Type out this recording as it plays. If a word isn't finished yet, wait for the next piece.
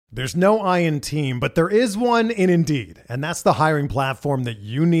There's no I in team, but there is one in Indeed, and that's the hiring platform that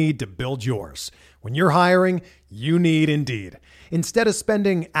you need to build yours. When you're hiring, you need Indeed. Instead of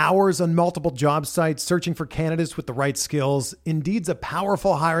spending hours on multiple job sites searching for candidates with the right skills, Indeed's a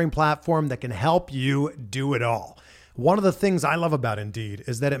powerful hiring platform that can help you do it all. One of the things I love about Indeed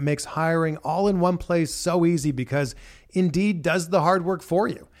is that it makes hiring all in one place so easy because Indeed does the hard work for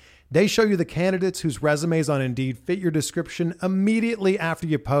you. They show you the candidates whose resumes on Indeed fit your description immediately after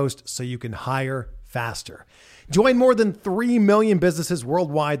you post so you can hire faster. Join more than 3 million businesses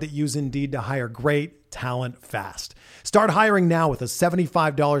worldwide that use Indeed to hire great talent fast. Start hiring now with a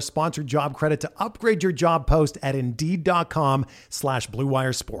 $75 sponsored job credit to upgrade your job post at Indeed.com/Blue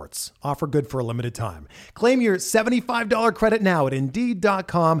Wire Sports. Offer good for a limited time. Claim your $75 credit now at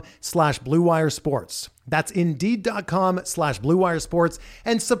Indeed.com/Blue Wire Sports. That's Indeed.com/Blue Wire Sports,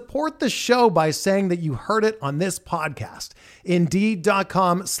 and support the show by saying that you heard it on this podcast.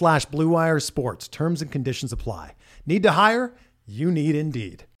 Indeed.com/Blue Wire Sports. Terms and conditions apply. Need to hire? You need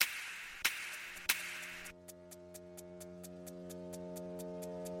Indeed.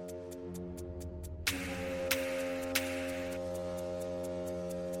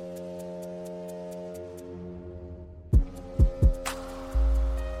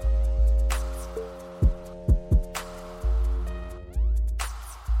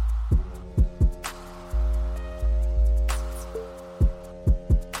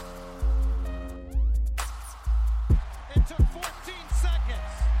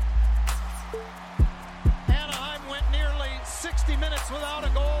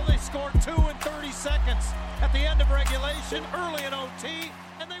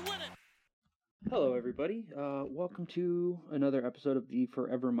 Welcome to another episode of the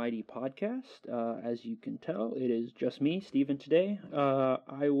Forever Mighty podcast. As you can tell, it is just me, Steven, today.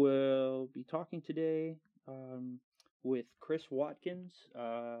 I will be talking today with Chris Watkins.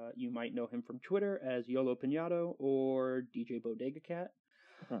 You might know him from Twitter as YOLO Pinato or DJ Bodega Cat.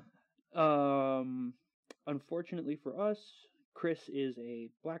 Unfortunately for us, Chris is a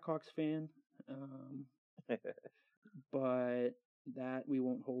Blackhawks fan, but that we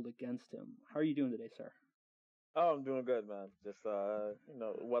won't hold against him. How are you doing today, sir? Oh, I'm doing good, man. Just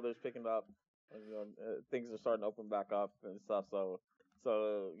weather's picking up, and, things are starting to open back up and stuff. So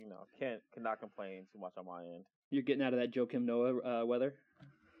cannot complain too much on my end. You're getting out of that Joakim Noah weather.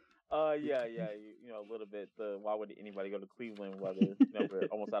 Yeah, a little bit. Why would anybody go to Cleveland weather? We're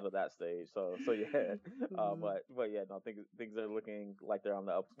almost out of that stage. So yeah. But yeah, no, things are looking like they're on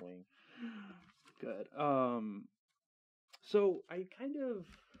the upswing. Good. So I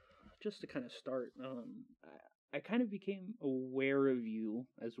just to start, I kind of became aware of you,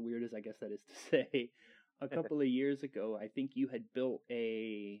 as weird as I guess that is to say, a couple of years ago. I think you had built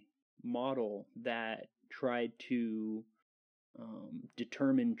a model that tried to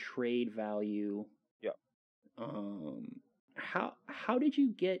determine trade value. Yeah. How did you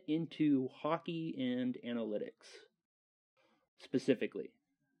get into hockey and analytics specifically,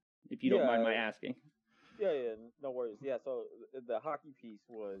 if you don't mind my asking? Yeah, no worries. Yeah, so the hockey piece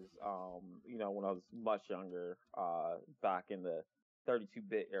was, when I was much younger, back in the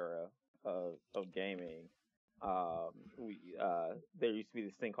 32-bit era of gaming, there used to be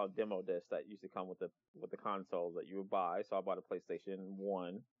this thing called demo disc that used to come with the console that you would buy. So I bought a PlayStation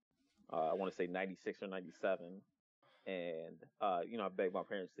 1, I want to say 96 or 97, and I begged my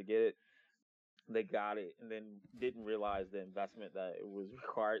parents to get it. They got it, and then didn't realize the investment that it was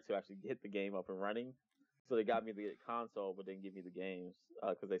required to actually get the game up and running. So they got me the console, but didn't give me the games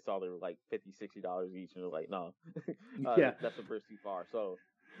because they saw they were like $50, $60 each, and they're like, no, that's a bridge too far. So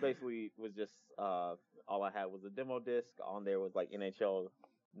basically, it was just all I had was a demo disc. On there was like NHL,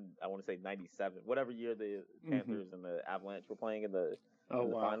 I want to say 97, whatever year the Panthers and the Avalanche were playing in the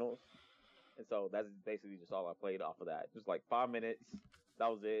finals. And so that's basically just all I played off of that. Just like 5 minutes, that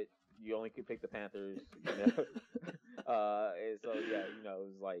was it. You only could pick the Panthers, and so yeah, it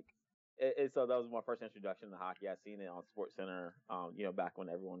was like. So that was my first introduction to hockey. I'd seen it on SportsCenter, back when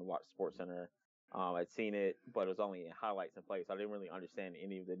everyone watched SportsCenter. I'd seen it, but it was only in highlights and plays. So I didn't really understand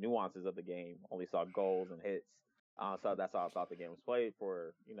any of the nuances of the game. Only saw goals and hits. So that's how I thought the game was played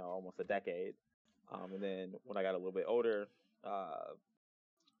for, almost a decade. And then when I got a little bit older,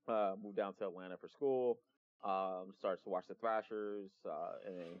 moved down to Atlanta for school, started to watch the Thrashers,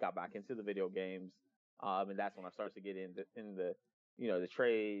 and then got back into the video games. And that's when I started to get in the the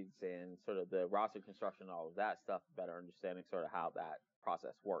trades and sort of the roster construction, all of that stuff, better understanding sort of how that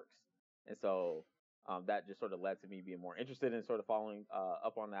process works. And so that just sort of led to me being more interested in sort of following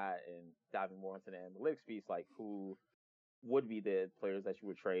up on that and diving more into the analytics piece, like who would be the players that you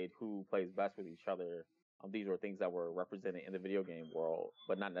would trade, who plays best with each other, these were things that were represented in the video game world,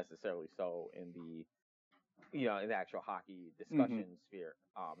 but not necessarily so in the in the actual hockey discussion sphere.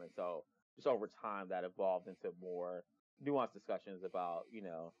 And so just over time that evolved into more nuanced discussions about,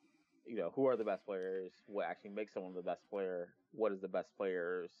 who are the best players, what actually makes someone the best player, what is the best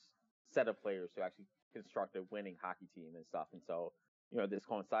players, set of players to actually construct a winning hockey team and stuff. And so, this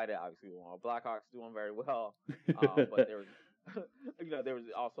coincided obviously with Blackhawks doing very well. But there was, there was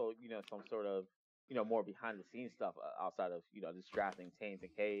also, some sort of, more behind the scenes stuff outside of, just drafting Taves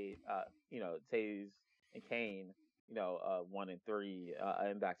and Kane, Taves and Kane, 1 and 3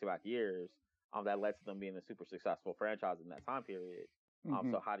 in back-to-back years, that led to them being a super successful franchise in that time period.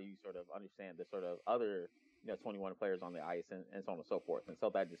 So how do you sort of understand the sort of other, 21 players on the ice and so on and so forth? And so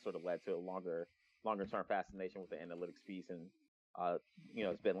that just sort of led to a longer term fascination with the analytics piece, and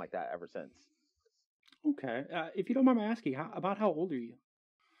it's been like that ever since. Okay, if you don't mind my asking, how old are you?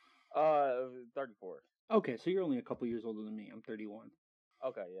 34. Okay, so you're only a couple years older than me. I'm 31.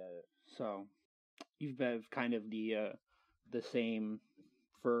 Okay, yeah. So you've been kind of the same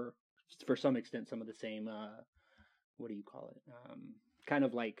for some extent, some of the same what do you call it? Kind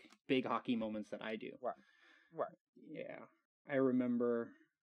of like big hockey moments that I do. Right. Yeah. I remember,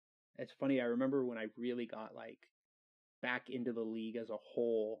 it's funny, I remember when I really got like back into the league as a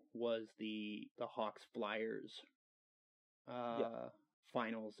whole was the Hawks Flyers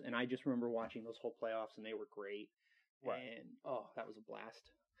finals, and I just remember watching those whole playoffs, and they were great. Right. And that was a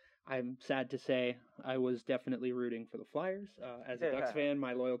blast. I'm sad to say I was definitely rooting for the Flyers. As a Ducks fan,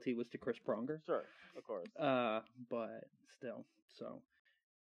 my loyalty was to Chris Pronger. Sure, of course. But still,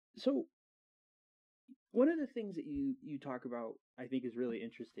 so one of the things that you talk about, I think, is really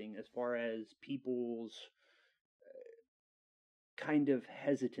interesting as far as people's kind of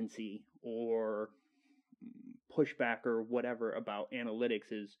hesitancy or pushback or whatever about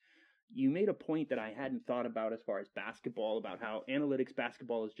analytics is, you made a point that I hadn't thought about as far as basketball, about how analytics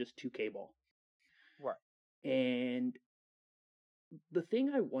basketball is just 2K ball. Right. And the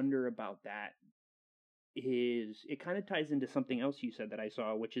thing I wonder about that is it kind of ties into something else you said that I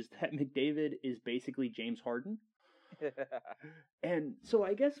saw, which is that McDavid is basically James Harden. And so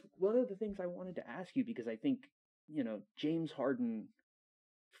I guess one of the things I wanted to ask you, because I think, James Harden,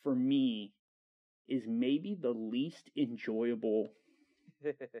 for me, is maybe the least enjoyable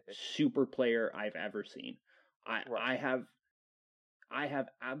super player I've ever seen. I have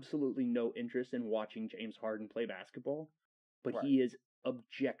absolutely no interest in watching James Harden play basketball, but he is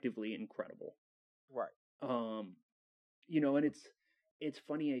objectively incredible. Right. And it's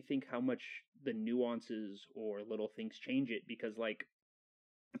funny, I think, how much the nuances or little things change it, because like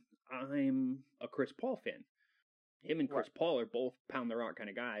I'm a Chris Paul fan. Him and Chris Paul are both pound the rock kind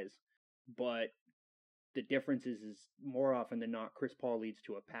of guys, but the difference is more often than not, Chris Paul leads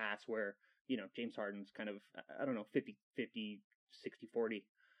to a pass where, James Harden's kind of, I don't know, 50, 60, 40.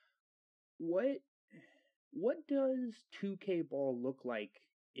 What does 2K ball look like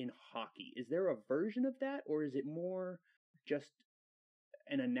in hockey? Is there a version of that, or is it more just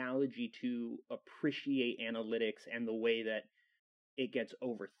an analogy to appreciate analytics and the way that it gets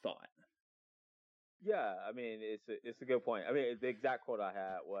overthought? Yeah, I mean, it's a good point. I mean, the exact quote I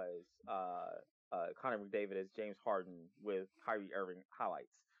had was Connor McDavid as James Harden with Kyrie Irving highlights.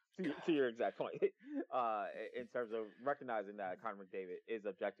 To your exact point, in terms of recognizing that Connor McDavid is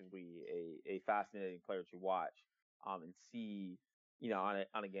objectively a fascinating player to watch, and see,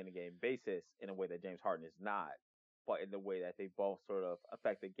 on a game-to-game basis in a way that James Harden is not, but in the way that they both sort of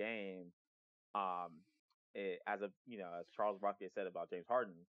affect the game, as Charles Barkley said about James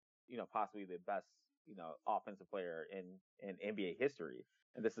Harden, possibly the best, offensive player in NBA history.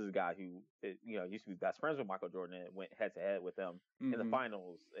 And this is a guy who, used to be best friends with Michael Jordan and went head to head with him in the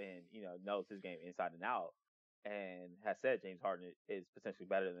finals, and, knows his game inside and out, and has said James Harden is potentially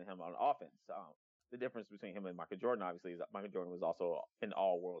better than him on offense. The difference between him and Michael Jordan, obviously, is that Michael Jordan was also an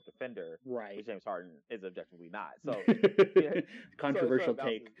all-world defender, right? Which James Harden is objectively not. So controversial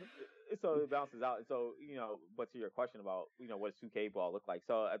take. So it balances out. So, but to your question about, what does 2K ball look like?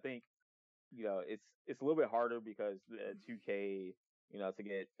 So I think, it's a little bit harder because 2K, to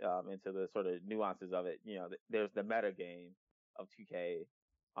get into the sort of nuances of it, there's the meta game of 2K,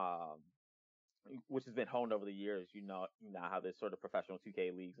 which has been honed over the years. How there's sort of professional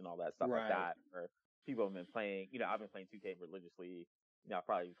 2K leagues and all that stuff like that, where people have been playing. I've been playing 2K religiously. I've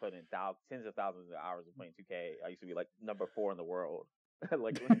probably put in tens of thousands of hours of playing 2K. I used to be like number 4 in the world,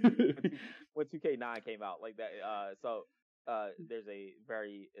 like when 2K9 came out, like that. So there's a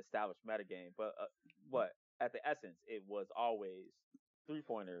very established meta game, but at the essence, it was always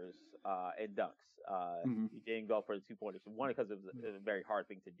 3-pointers and dunks. You didn't go for the 2-pointers. One, because it was a very hard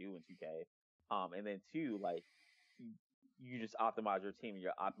thing to do in 2K. And then two, like you just optimize your team and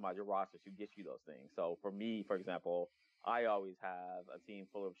you optimize your roster to get you those things. So for me, for example, I always have a team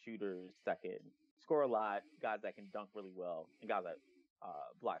full of shooters that can score a lot, guys that can dunk really well, and guys that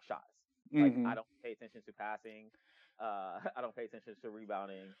block shots. Like I don't pay attention to passing. I don't pay attention to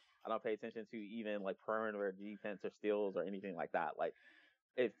rebounding. I don't pay attention to even like perimeter defense or steals or anything like that. Like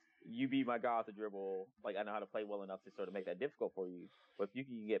if you beat my guy off the dribble, like I know how to play well enough to sort of make that difficult for you. But if you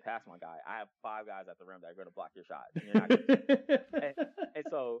can get past my guy, I have 5 guys at the rim that are going to block your shot. And you're not gonna and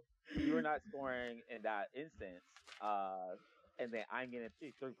so you're not scoring in that instance. And then I'm getting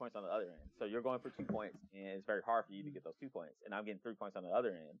 3 points on the other end. So you're going for 2 points, and it's very hard for you to get those 2 points. And I'm getting 3 points on the other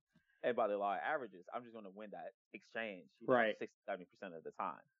end. And by the law of averages, I'm just going to win that exchange, right, 60-70% of the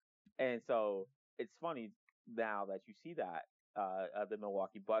time. And so it's funny now that you see that the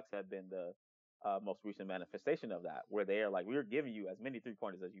Milwaukee Bucks have been the most recent manifestation of that, where they are like, we're giving you as many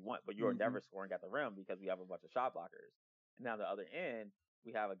 3-pointers as you want, but you're never scoring at the rim because we have a bunch of shot blockers. And now on the other end,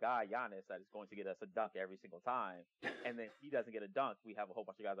 we have a guy, Giannis, that is going to get us a dunk every single time. And then he doesn't get a dunk. We have a whole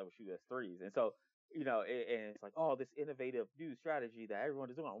bunch of guys that will shoot us threes. And so, and it's like, oh, this innovative new strategy that everyone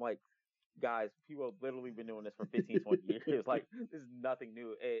is doing. I'm like, guys, people have literally been doing this for 15, 20 years. Like, this is nothing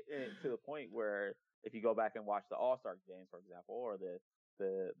new. And to the point where if you go back and watch the All-Star games, for example, or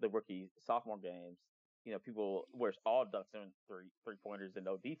the rookie sophomore games, people where it's all dunks and three-pointers and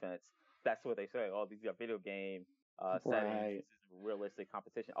no defense. That's what they say. Oh, these are video game settings. This is realistic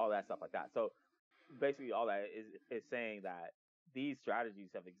competition, all that stuff like that. So basically all that is saying that these strategies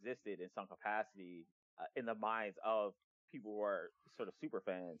have existed in some capacity in the minds of people who are sort of super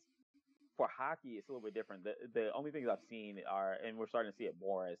fans. For hockey, it's a little bit different. The only things I've seen are, and we're starting to see it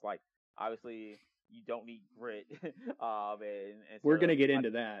more, is like, obviously, you don't need grit. and we're going to get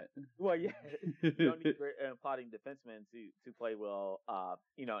into that. Well, yeah. You don't need grit and plotting defensemen to play well,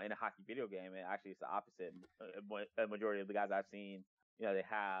 in a hockey video game. And actually, it's the opposite. A majority of the guys I've seen, they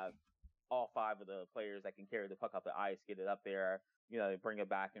have all 5 of the players that can carry the puck up the ice, get it up there, they bring it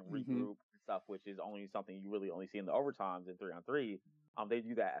back and regroup and stuff, which is only something you really only see in the overtimes in 3-on-3. They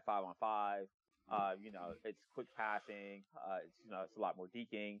do that at 5-on-5. It's quick passing. It's a lot more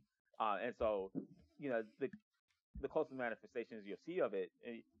deking. And so, the closest manifestations you'll see of it,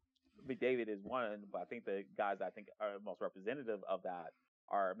 McDavid is one, but I think the guys that I think are most representative of that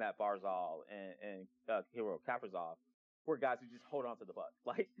are Matt Barzal and Hero Kaprizov, who are guys who just hold on to the puck.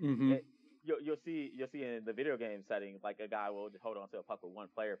 Like, you'll see in the video game setting, like a guy will just hold on to a puck with one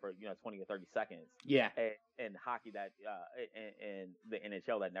player for 20 or 30 seconds. Yeah. And hockey that in the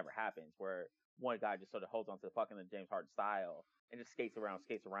NHL that never happens, where one guy just sort of holds on to the puck in the James Harden style and just skates around,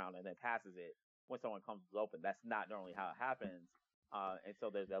 and then passes it when someone comes open. That's not normally how it happens. And so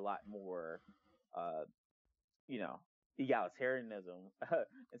there's a lot more, egalitarianism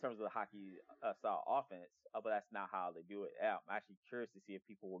in terms of the hockey style offense, but that's not how they do it. I'm actually curious to see if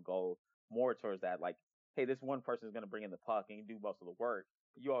people will go more towards that. Like, hey, this one person is going to bring in the puck and do most of the work.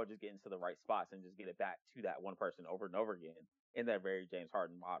 You all just get into the right spots and just get it back to that one person over and over again in that very James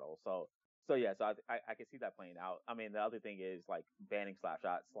Harden model. So yeah, so I can see that playing out. I mean, the other thing is like banning slap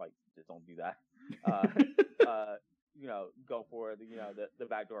shots. Like, just don't do that. Go for the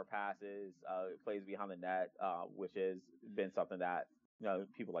backdoor passes, plays behind the net, which has been something that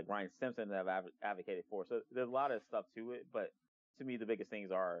people like Ryan Simpson have advocated for. So there's a lot of stuff to it, but to me, the biggest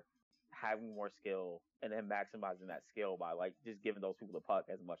things are having more skill and then maximizing that skill by like just giving those people the puck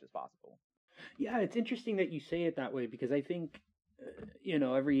as much as possible. Yeah, it's interesting that you say it that way, because I think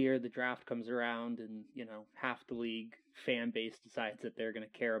every year the draft comes around and, half the league fan base decides that they're going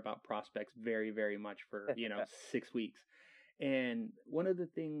to care about prospects very, very much for, 6 weeks. And one of the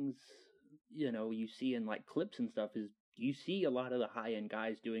things, you see in like clips and stuff is you see a lot of the high end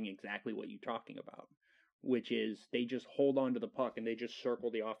guys doing exactly what you're talking about, which is they just hold on to the puck and they just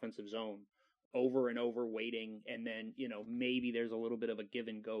circle the offensive zone over and over, waiting. And then, maybe there's a little bit of a give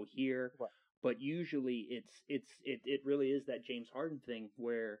and go here. Right. But usually it really is that James Harden thing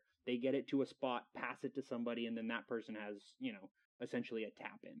where they get it to a spot, pass it to somebody, and then that person has, essentially a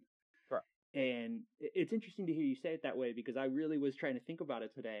tap in. Right. And it's interesting to hear you say it that way, because I really was trying to think about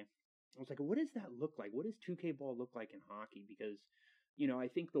it today. I was like, what does that look like? What does 2K ball look like in hockey? Because, I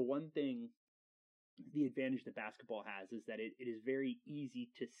think the one thing, the advantage that basketball has is that it is very easy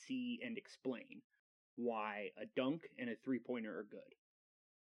to see and explain why a dunk and a 3-pointer are good.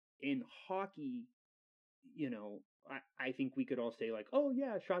 In hockey, I think we could all say like, oh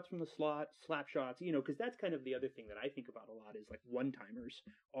yeah, shots from the slot, slap shots, because that's kind of the other thing that I think about a lot is like one-timers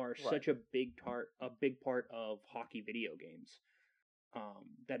are such a big part of hockey video games,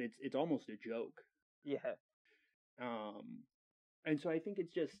 that it's almost a joke. Yeah. And so I think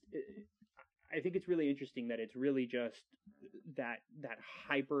it's just, I think it's really interesting that it's really just that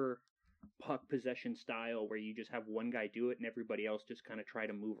hyper puck possession style where you just have one guy do it and everybody else just kind of try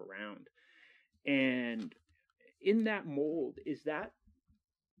to move around. And in that mold, is that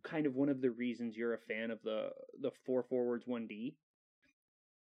kind of one of the reasons you're a fan of the 4 forwards 1D?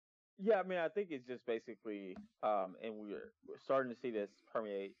 Yeah, I mean, I think it's just basically, and we're starting to see this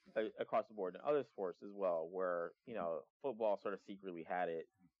permeate across the board in other sports as well, where football sort of secretly had it.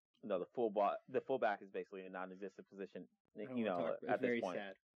 The fullback is basically a non-existent position. At this point.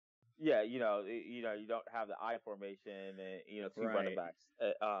 Sad. Yeah, you don't have the I formation and two running backs.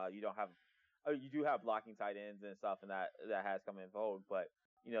 You don't have, you do have blocking tight ends and stuff, and that has come in vogue. But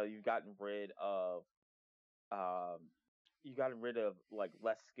you've gotten rid of, like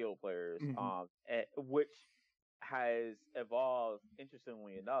less skilled players, which has evolved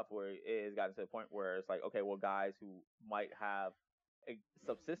interestingly enough, where it has gotten to the point where it's like, okay, well, guys who might have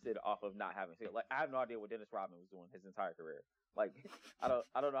subsisted off of not having skill. Like, I have no idea what Dennis Rodman was doing his entire career. Like, I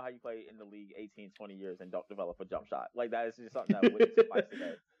don't know how you play in the league 18, 20 years and don't develop a jump shot. Like, that is just something that wouldn't suffice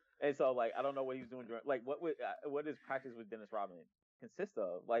today. And so, like, I don't know what he was doing during, like, what does practice with Dennis Rodman consist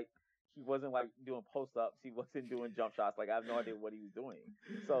of? Like, he wasn't like doing post ups. He wasn't doing jump shots. Like, I have no idea what he was doing.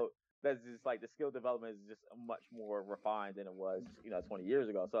 So that's just like the skill development is just much more refined than it was, 20 years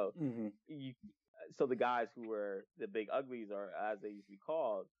ago. So so the guys who were the big uglies, or as they used to be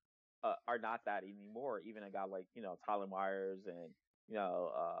called, are not that anymore. Even a guy like Tyler Myers and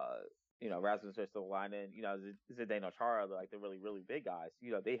Rasmus Ristolainen, Zdeno Chara, like the really really big guys.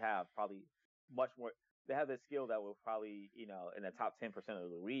 They have probably much more. They have the skill that will probably in the top 10% of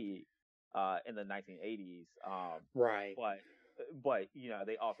the league in the 1980s. Right. But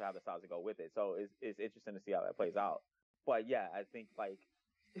they also have the size to go with it. So it's interesting to see how that plays out. But yeah, I think like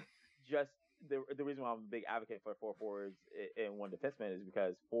just the reason why I'm a big advocate for 4 forwards and 1 defenseman is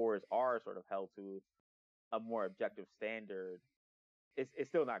because forwards are sort of held to a more objective standard. It's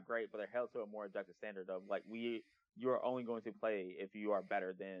still not great, but they're held to a more objective standard of like you are only going to play if you are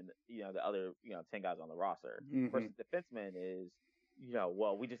better than the other 10 guys on the roster. Versus defenseman is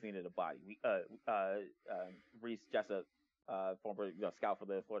well, we just needed a body. Reese Jessup, former scout for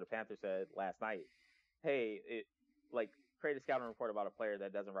the Florida Panthers, said last night, hey, create a scouting report about a player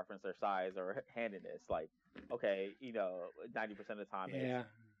that doesn't reference their size or handedness. Like, okay, 90% of the time it's,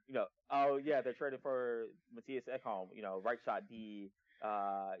 oh yeah, they're traded for Matthias Ekholm, right shot D,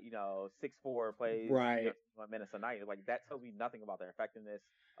 6'4", plays 1 minutes a night. Like, that tells me nothing about their effectiveness,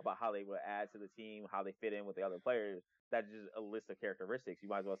 about how they would add to the team, how they fit in with the other players. That's just a list of characteristics. You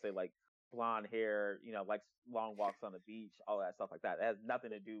might as well say like blonde hair, likes long walks on the beach, all that stuff like that. It has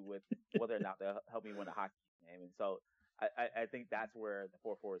nothing to do with whether or not they'll help me win a hockey game. And so I think that's where the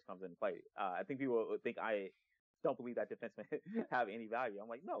 4 forwards comes into play. I think people would think I don't believe that defensemen have any value. I'm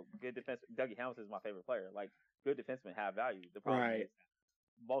like, no, good defense. Dougie Hamilton is my favorite player. Like, good defensemen have value. The problem is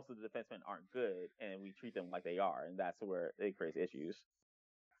most of the defensemen aren't good, and we treat them like they are, and that's where it creates issues.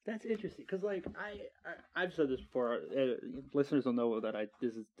 That's interesting, because like I've said this before. Listeners will know that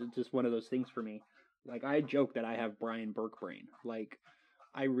this is just one of those things for me. Like, I joke that I have Brian Burke brain. Like,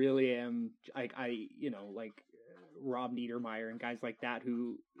 I really am. I like Rob Niedermeyer and guys like that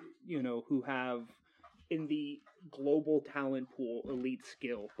who have in the global talent pool elite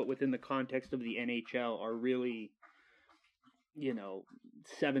skill, but within the context of the NHL are really 7th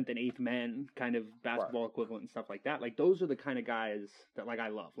and 8th men kind of basketball equivalent and stuff like that. Like, those are the kind of guys that like I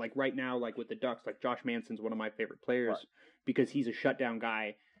love. Like, right now, like with the Ducks, like Josh Manson's one of my favorite players because he's a shutdown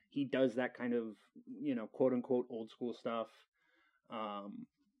guy. He does that kind of quote unquote old school stuff.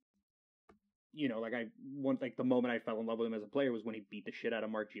 Like the moment I fell in love with him as a player was when he beat the shit out of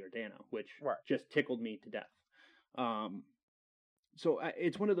Mark Giordano, which just tickled me to death. So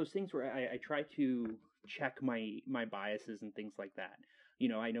it's one of those things where I try to check my biases and things like that.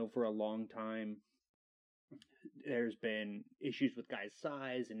 I know for a long time there's been issues with guys'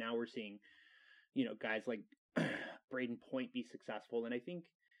 size, and now we're seeing, guys like Braden Point be successful. And I think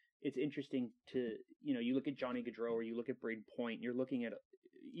it's interesting to, you look at Johnny Gaudreau or you look at Braden Point, you're looking at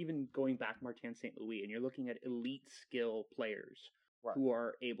even going back Martin St. Louis, and you're looking at elite skill players who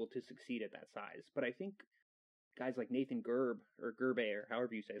are able to succeed at that size. But I think guys like Nathan Gerbe or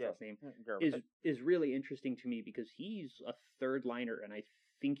however you say his last name, is really interesting to me because he's a third liner, and I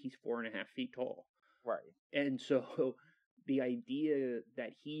think he's 4.5 feet tall. Right. And so the idea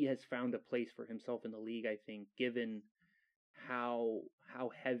that he has found a place for himself in the league, I think, given how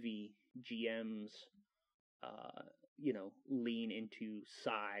heavy GMs lean into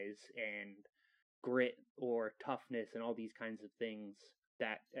size and grit or toughness and all these kinds of things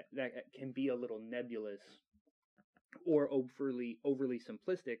that can be a little nebulous or overly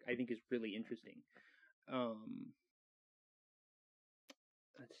simplistic, I think is really interesting.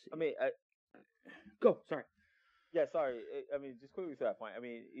 Let's see. I mean, Go. Sorry. yeah, sorry. I mean, just quickly to that point. I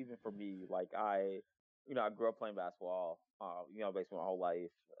mean, even for me, like I grew up playing basketball. Basically my whole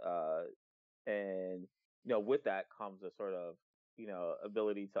life. And with that comes a sort of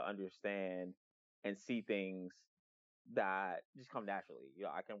ability to understand and see things that just come naturally.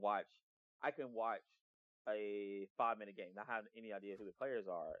 I can watch a 5 minute game, not have any idea who the players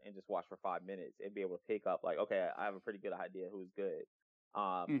are, and just watch for 5 minutes and be able to pick up like, okay, I have a pretty good idea who's good.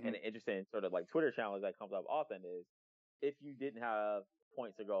 And an interesting sort of like Twitter challenge that comes up often is if you didn't have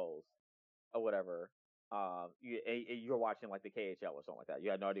points or goals or whatever, you're watching like the KHL or something like that. You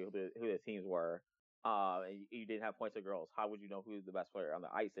had no idea who the teams were, and you didn't have points or girls. How would you know who the best player on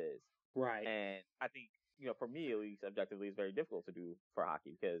the ice is? Right. And I think for me at least, objectively, it's very difficult to do for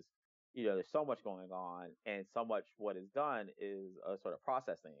hockey because there's so much going on, and so much what is done is a sort of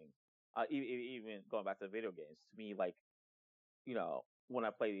processing. Even going back to video games, to me, like when I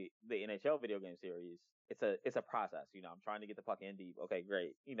play the NHL video game series, it's a process. I'm trying to get the puck in deep. Okay,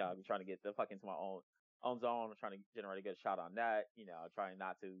 great. I'm trying to get the puck into my own zone. I'm trying to generate a good shot on net. Trying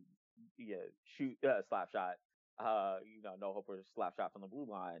not to shoot a slap shot. No hope for a slap shot from the blue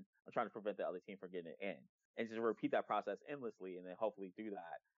line. I'm trying to prevent the other team from getting it in, and just repeat that process endlessly, and then hopefully through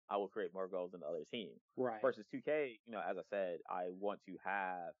that, I will create more goals than the other team. Right. Versus 2K, as I said, I want to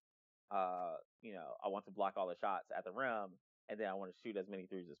have, I want to block all the shots at the rim, and then I want to shoot as many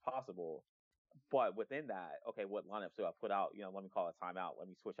threes as possible. But within that, okay, what lineups do I put out? Let me call a timeout. Let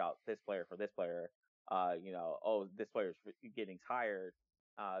me switch out this player for this player. This player's getting tired.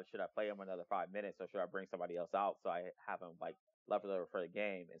 Should I play him another 5 minutes, or should I bring somebody else out so I have him like left over for the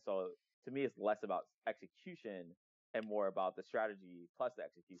game? And so to me, it's less about execution and more about the strategy plus the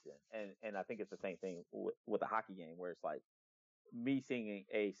execution. And I think it's the same thing with the hockey game, where it's like me seeing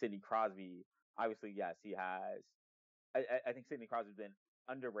a Sidney Crosby. Obviously, yes, he has. I think Sidney Crosby's been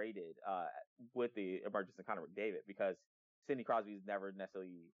underrated with the emergence of Connor McDavid, because Sidney Crosby's never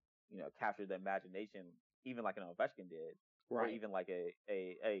necessarily captured the imagination, even like an Ovechkin did, or Right. even like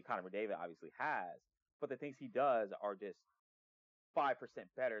a Connor McDavid obviously has. But the things he does are just 5%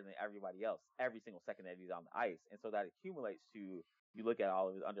 better than everybody else every single second that he's on the ice, and so that accumulates to, you look at all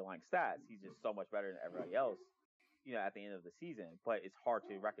of his underlying stats, he's just so much better than everybody else. At the end of the season, but it's hard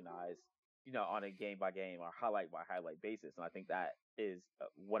to recognize on a game by game or highlight by highlight basis. And I think that is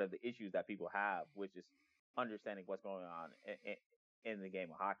one of the issues that people have with just understanding what's going on in the game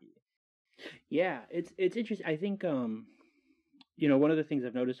of hockey. Yeah, it's interesting. I think one of the things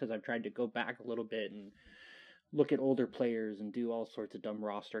I've noticed as I've tried to go back a little bit and look at older players and do all sorts of dumb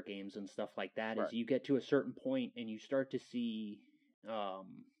roster games and stuff like that, Right. is you get to a certain point and you start to see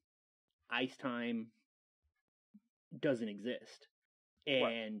ice time doesn't exist.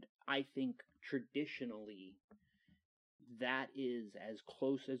 And I think traditionally that is as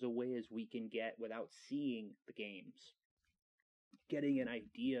close as a way as we can get without seeing the games, getting an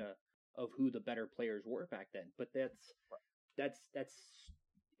idea of who the better players were back then. But that's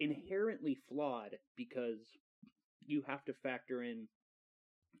inherently flawed, because you have to factor in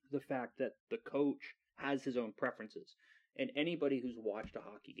the fact that the coach has his own preferences. And anybody who's watched a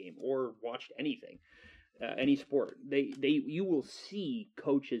hockey game or watched anything, any sport, you will see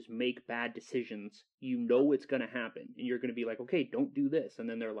coaches make bad decisions. It's going to happen, and you're going to be like, okay, don't do this. And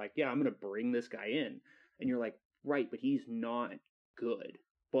then they're like, yeah, I'm going to bring this guy in, and you're like, right, but he's not good,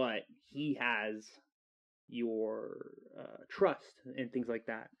 but he has your trust and things like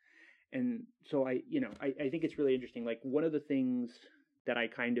that. And so I think it's really interesting. Like, one of the things that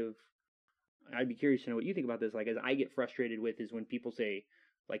I'd be curious to know what you think about this. Like, as I get frustrated with is when people say,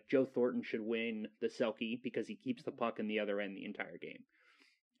 like, Joe Thornton should win the Selke because he keeps the puck in the other end the entire game.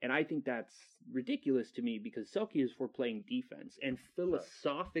 And I think that's ridiculous to me, because Selke is for playing defense. And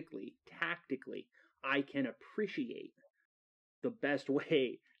philosophically, tactically, I can appreciate the best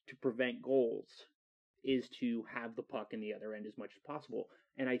way to prevent goals is to have the puck in the other end as much as possible.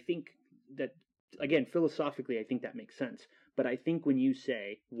 And I think that, again, philosophically, I think that makes sense. But I think when you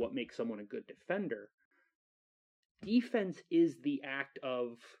say what makes someone a good defender, defense is the act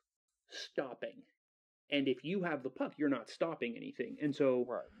of stopping. And if you have the puck, you're not stopping anything. And so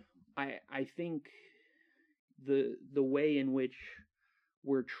I think the way in which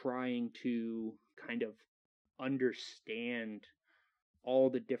we're trying to kind of understand all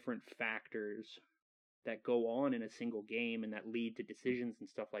the different factors that go on in a single game and that lead to decisions and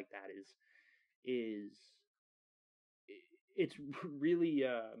stuff like that is it's really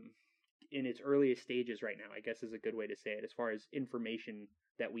in its earliest stages right now, I guess is a good way to say it, as far as information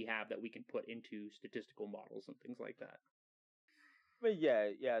that we have that we can put into statistical models and things like that. But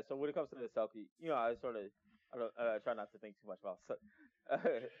yeah. So when it comes to the Selkie, I try not to think too much about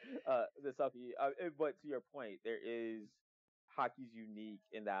the Selkie. But to your point, hockey's unique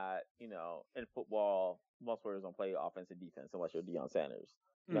in that in football most players don't play offense and defense unless you're Deion Sanders.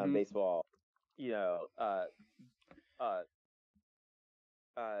 In baseball, uh,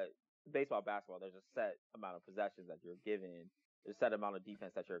 baseball, basketball, there's a set amount of possessions that you're given. There's a set amount of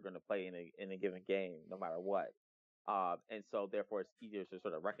defense that you're going to play in a given game, no matter what. And so therefore it's easier to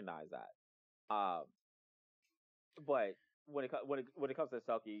sort of recognize that. But when it comes to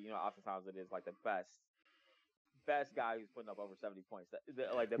Selkie, oftentimes it is like the best guy who's putting up over 70 points.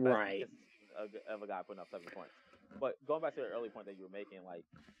 Like the best right. of a guy putting up 70 points. But going back to the early point that you were making, like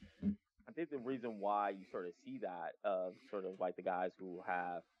I think the reason why you sort of see that of sort of like the guys who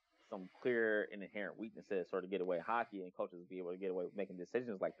have some clear and inherent weaknesses sort of get away in hockey and coaches be able to get away with making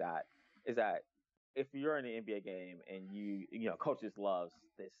decisions like that is that if you're in an NBA game and coach just loves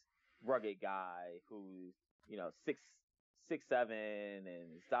this rugged guy who's 6'7" and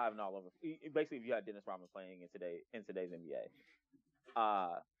is diving all over. Basically, if you had Dennis Rodman playing in today's NBA,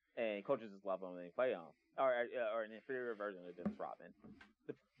 and coaches just love him and they play him, or an inferior version of Dennis Rodman.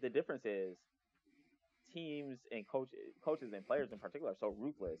 The difference is teams and coaches and players in particular are so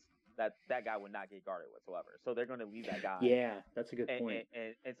ruthless that guy would not get guarded whatsoever. So they're going to leave that guy. Yeah, that's a good point.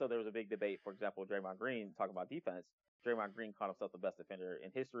 And so there was a big debate, for example, Draymond Green talking about defense. Draymond Green called himself the best defender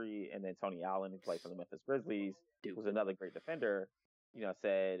in history, and then Tony Allen, who played for the Memphis Grizzlies, who's another great defender,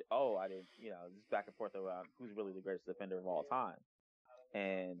 said, "Oh, I didn't," just back and forth around who's really the greatest defender of all time.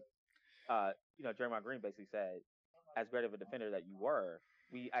 And Draymond Green basically said, as great of a defender that you were,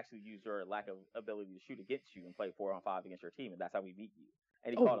 we actually used your lack of ability to shoot against you and play 4-on-5 against your team, and that's how we beat you.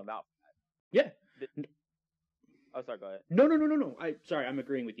 And he called him out for that. Yeah. Oh, sorry, go ahead. No. I'm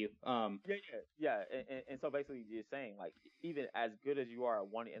agreeing with you. Yeah. And so basically you're saying, like, even as good as you are at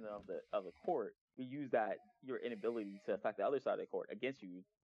one end of the court, we use that, your inability to affect the other side of the court against you.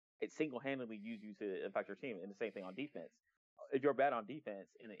 It single-handedly used you to affect your team. And the same thing on defense. If you're bad on defense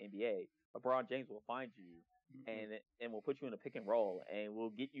in the NBA, LeBron James will find you and will put you in a pick and roll and will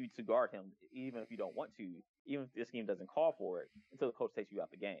get you to guard him, even if you don't want to, even if this game doesn't call for it, until the coach takes you out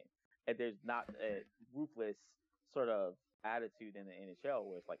the game. And there's not a ruthless sort of attitude in the NHL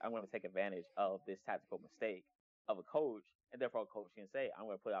where it's like, I'm going to take advantage of this tactical mistake of a coach, and therefore a coach can say, I'm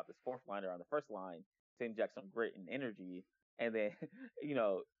going to put out this fourth liner on the first line to inject some grit and energy, and then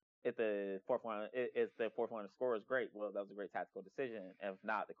if the fourth liner scores, great. Well, that was a great tactical decision. And if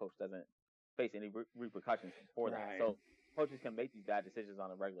not, the coach doesn't face any repercussions for that. So coaches can make these bad decisions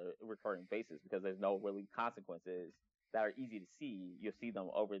on a recurring basis because there's no really consequences that are easy to see. You'll see them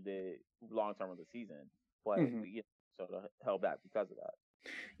over the long term of the season, but sort of held back because of that.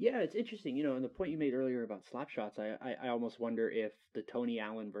 Yeah, it's interesting, and the point you made earlier about slap shots, I almost wonder if the Tony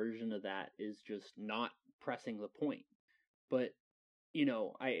Allen version of that is just not pressing the point. But,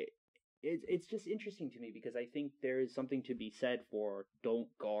 it's just interesting to me because I think there is something to be said for don't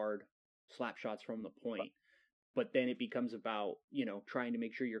guard slap shots from the point. But then it becomes about, trying to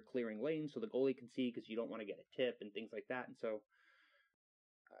make sure you're clearing lanes so the goalie can see because you don't want to get a tip and things like that. And so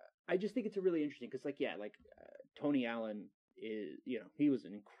I just think it's a really interesting because, Tony Allen is, he was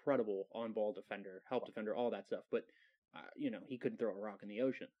an incredible on-ball defender, help defender, all that stuff. But, he couldn't throw a rock in the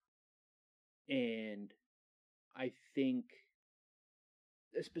ocean. And I think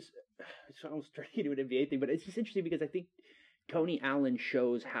it's almost turning into an NBA thing, but it's just interesting because I think Tony Allen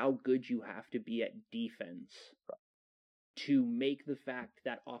shows how good you have to be at defense to make the fact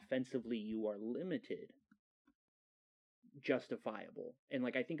that offensively you are limited justifiable. And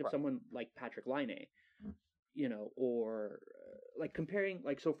I think of someone like Patrick Laine, or comparing,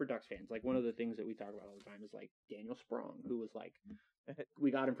 so for Ducks fans, one of the things that we talk about all the time is Daniel Sprong, who was we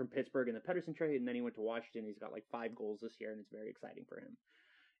got him from Pittsburgh in the Pedersen trade, and then he went to Washington. He's got 5 goals this year, and it's very exciting for him.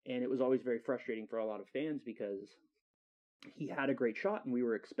 And it was always very frustrating for a lot of fans because he had a great shot, and we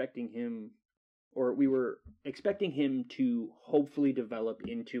were expecting him to hopefully develop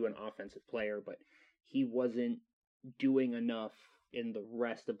into an offensive player, but he wasn't doing enough in the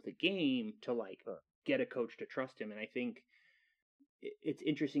rest of the game to get a coach to trust him. And I think it's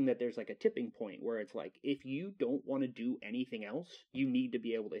interesting that there's a tipping point where it's if you don't want to do anything else, you need to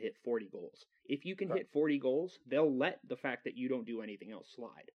be able to hit 40 goals. If you can hit 40 goals, they'll let the fact that you don't do anything else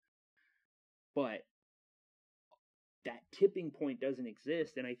slide. But that tipping point doesn't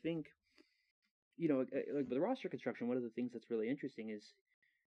exist. And I think, with the roster construction, one of the things that's really interesting is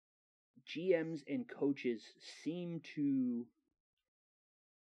GMs and coaches seem to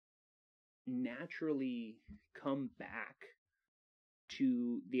naturally come back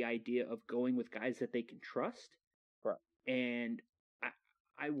to the idea of going with guys that they can trust. Right. And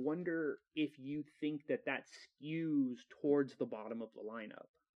I wonder if you think that skews towards the bottom of the lineup.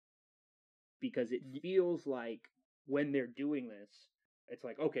 Because it feels like when they're doing this, it's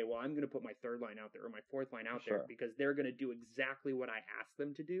like, okay, well, I'm going to put my third line out there or my fourth line out there because they're going to do exactly what I asked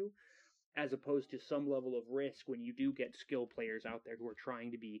them to do, as opposed to some level of risk when you do get skill players out there who are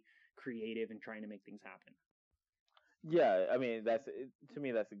trying to be creative and trying to make things happen. Yeah, I mean, to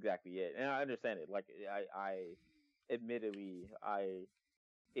me, that's exactly it. And I understand it. Like, admittedly,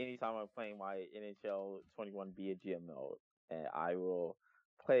 anytime I'm playing my NHL 21 be a GM mode, and I will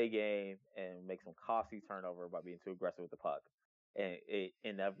play a game and make some costly turnover by being too aggressive with the puck. And it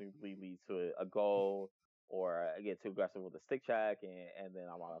inevitably leads to a goal, or I get too aggressive with a stick check, and then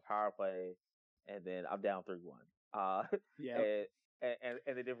I'm on a power play, and then I'm down 3-1. Yeah.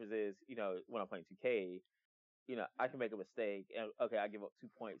 And the difference is, when I'm playing 2K, I can make a mistake, and okay, I give up 2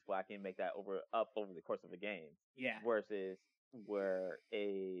 points, but I can make that up over the course of the game. Yeah. Versus where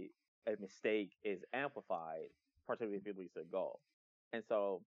a mistake is amplified, particularly if it leads to a goal. And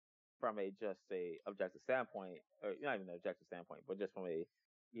so, from a objective standpoint, or not even an objective standpoint, but just from a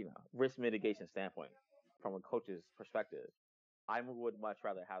risk mitigation standpoint, from a coach's perspective, I would much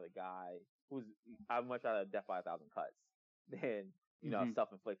rather have a guy I'd much rather death by 1,000 cuts than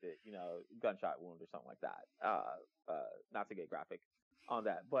self-inflicted gunshot wound or something like that. Not to get graphic on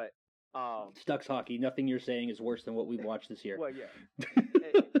that, but Stucks hockey. Nothing you're saying is worse than what we've watched this year. Well, yeah.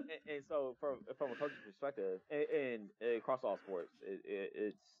 and so from a coach's perspective, and across all sports,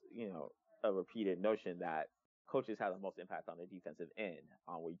 it's a repeated notion that coaches have the most impact on the defensive end,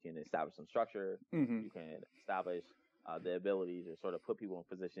 where you can establish some structure, you can establish the ability to sort of put people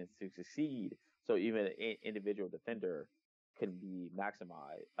in positions to succeed. So even an individual defender can be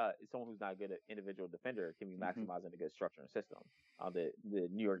maximized. Someone who's not a good individual defender can be maximized in a good structure and system. The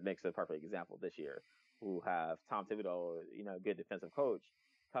New York Knicks are a perfect example this year, who have Tom Thibodeau, a good defensive coach,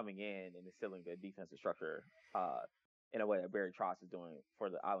 coming in and instilling a defensive structure in a way that Barry Trotz is doing for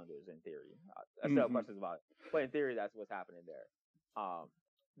the Islanders in theory. I still have questions about it, but in theory, that's what's happening there.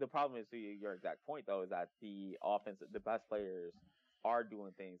 The problem is, to your exact point, though, is that the best players are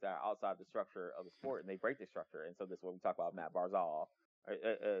doing things that are outside the structure of the sport, and they break the structure. And so this is what we talk about Matt Barzal,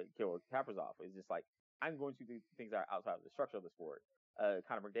 Kirill Kaprizov. It's just like, I'm going to do things that are outside of the structure of the sport.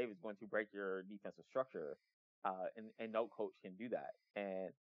 Connor McDavid is going to break your defensive structure, and no coach can do that.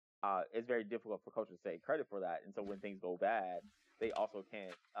 And it's very difficult for coaches to take credit for that. And so when things go bad, they also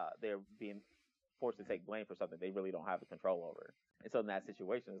can't. They're being forced to take blame for something they really don't have the control over. And so in that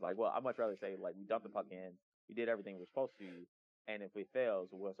situation, it's like, well, I'd much rather say, like, we dumped the puck in, we did everything we're supposed to, and if it fails,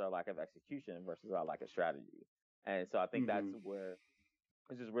 what's our lack of execution versus our lack of strategy? And so I think that's where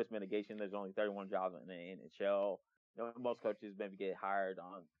it's just risk mitigation. There's only 31 jobs in the NHL. Most coaches maybe get hired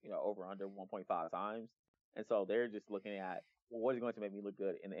on, over under 1.5 times. And so they're just looking at, well, what is going to make me look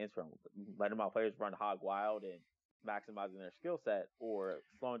good in the interim? Letting my players run hog wild and maximizing their skill set, or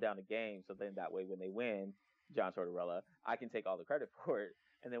slowing down the game so then that way when they win, John Tortorella, I can take all the credit for it.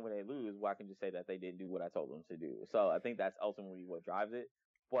 And then when they lose, well, I can just say that they didn't do what I told them to do. So I think that's ultimately what drives it.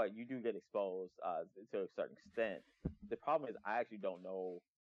 But you do get exposed to a certain extent. The problem is I actually don't know,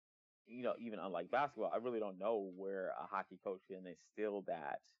 even unlike basketball, I really don't know where a hockey coach can instill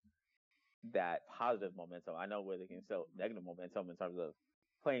that positive momentum. I know where they can instill negative momentum in terms of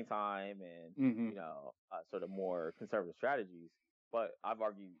playing time and, sort of more conservative strategies. But I've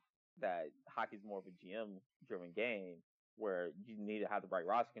argued that hockey is more of a GM-driven game, where you need to have the right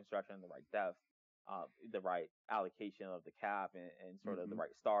roster construction, the right depth, the right allocation of the cap, and sort of the right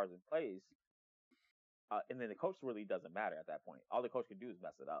stars in place. And then the coach really doesn't matter at that point. All the coach can do is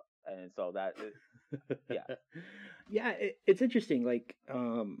mess it up. And so that, yeah. Yeah, it's interesting. Like,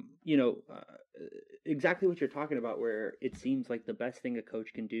 exactly what you're talking about, where it seems like the best thing a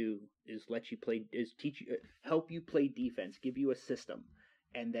coach can do is teach you, help you play defense, give you a system,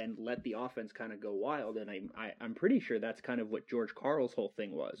 and then let the offense kind of go wild. And I'm pretty sure that's kind of what George Karl's whole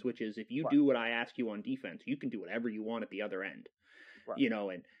thing was, which is, if you do what I ask you on defense, you can do whatever you want at the other end. Right.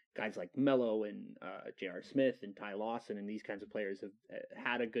 And guys like Melo and J.R. Smith and Ty Lawson and these kinds of players have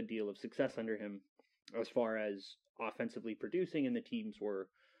had a good deal of success under him as far as offensively producing, and the teams were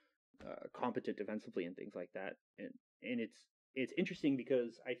competent defensively and things like that. And it's interesting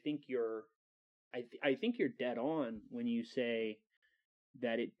because I think you're dead on when you say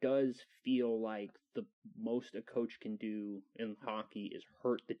that it does feel like the most a coach can do in hockey is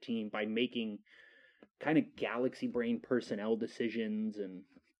hurt the team by making kind of galaxy brain personnel decisions, and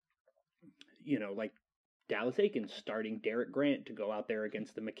like Dallas Eakins starting Derek Grant to go out there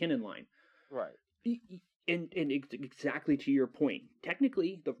against the McKinnon line. Right. And exactly to your point,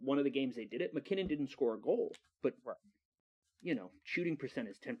 technically, one of the games they did it, McKinnon didn't score a goal, but Right. Shooting percent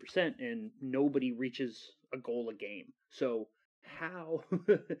is 10%, and nobody reaches a goal a game. So how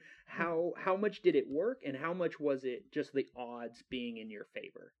how much did it work, and how much was it just the odds being in your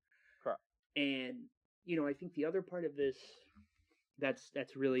favor? Correct. And I think the other part of this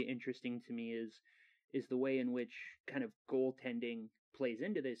that's really interesting to me is the way in which kind of goaltending plays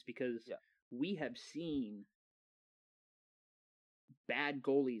into this, because we have seen bad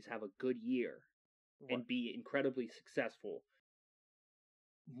goalies have a good year and be incredibly successful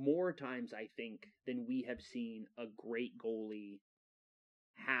more times, I think, than we have seen a great goalie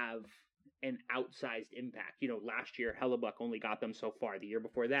have an outsized impact. Last year, Hellebuck only got them so far. The year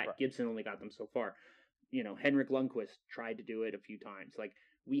before that, Gibson only got them so far. Henrik Lundqvist tried to do it a few times. Like,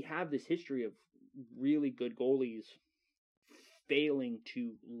 we have this history of really good goalies failing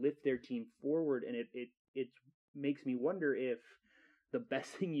to lift their team forward, and it makes me wonder if the best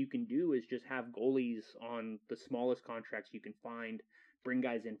thing you can do is just have goalies on the smallest contracts you can find, bring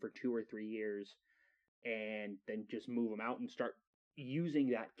guys in for 2 or 3 years, and then just move them out and start using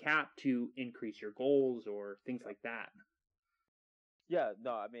that cap to increase your goals or things like that. Yeah,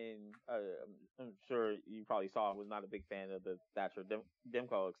 no, I mean, I'm sure you probably saw I was not a big fan of the Thatcher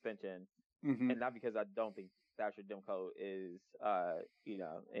Demko extension, and not because I don't think Thatcher Demko is,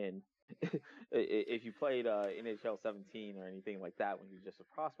 and if you played NHL 17 or anything like that when he was just a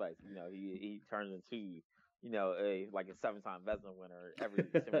prospect, he turns into, a 7-time Vezina winner every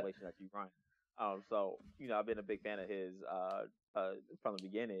simulation that you run. So I've been a big fan of his from the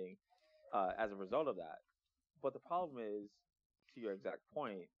beginning as a result of that. But the problem is, to your exact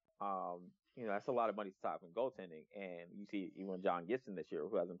point, that's a lot of money to stop in goaltending, and you see even John Gibson this year,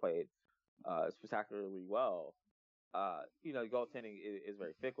 who hasn't played spectacularly well. Goaltending is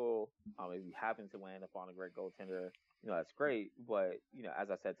very fickle. If you happen to land upon a great goaltender, that's great. But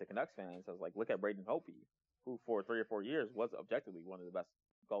as I said to Canucks fans, I was like, look at Braden Holtby, who for 3 or 4 years was objectively one of the best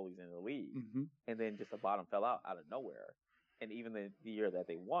goalies in the league, and then just the bottom fell out of nowhere. And even the year that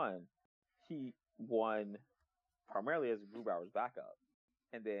they won, he won primarily as Grubauer's backup,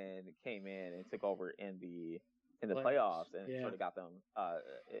 and then came in and took over in the playoffs and sort of got them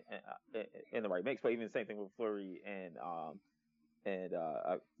in the right mix. But even the same thing with Fleury and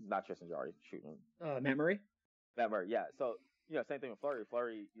not Tristan Jarry shooting Matt Murray. Yeah. So same thing with Fleury.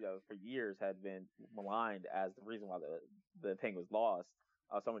 Fleury, for years had been maligned as the reason why the Penguins lost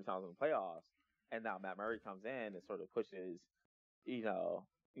so many times in the playoffs, and now Matt Murray comes in and sort of pushes,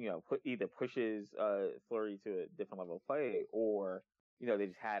 pushes Fleury to a different level of play, or they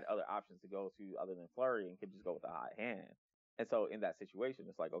just had other options to go to other than Fleury and could just go with the hot hand. And so in that situation,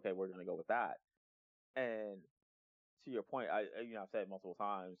 it's like, okay, we're going to go with that. And to your point, I've said it multiple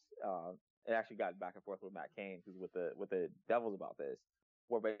times. It actually got back and forth with Matt Cain, who's with the Devils about this,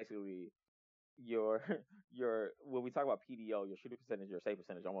 where basically your when we talk about PDO, your shooting percentage, your save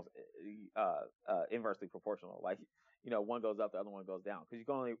percentage, almost inversely proportional. Like, one goes up, the other one goes down, because you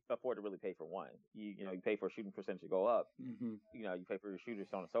can only afford to really pay for one. You pay for a shooting percentage to go up. You pay for your shooters,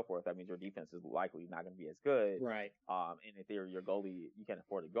 so on and so forth. That means your defense is likely not going to be as good. Right. And in theory, your goalie, you can't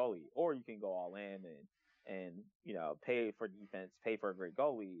afford a goalie, or you can go all in and pay for defense, pay for a great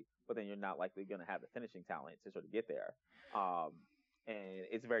goalie, but then you're not likely going to have the finishing talent to sort of get there. And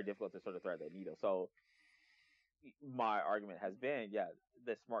it's very difficult to sort of thread that needle. So my argument has been,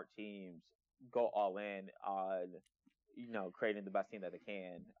 the smart teams go all in on, creating the best team that they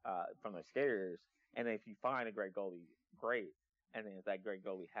can from their skaters. And then if you find a great goalie, great. And then if that great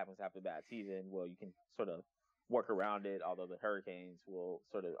goalie happens to have a bad season, well, you can sort of work around it, although the Hurricanes will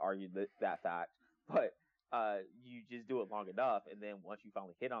sort of argue that fact. But you just do it long enough, and then once you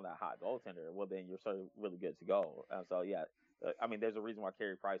finally hit on that hot goaltender, well, then you're sort of really good to go. There's a reason why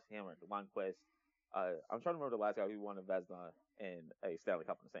Carey Price, Henrik Lundqvist, I'm trying to remember the last guy who won a Vezina and a Stanley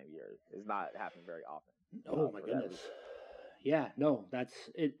Cup in the same year. It's not happening very often. Oh, my goodness. Yeah, no, that's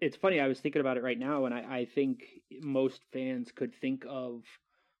it. It's funny. I was thinking about it right now, and I think most fans could think of,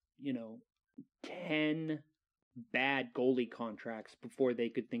 10 bad goalie contracts before they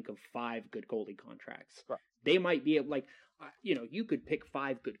could think of 5 good goalie contracts. Right. They might be like, you could pick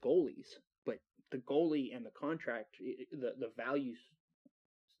 5 good goalies, but the goalie and the contract, the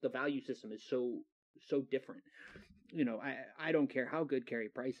value system is so different. I don't care how good Carey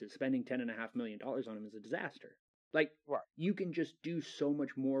Price is. Spending $10.5 million on him is a disaster. Like, you can just do so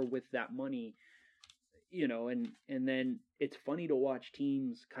much more with that money, and then it's funny to watch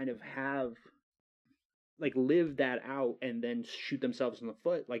teams kind of have, like, live that out and then shoot themselves in the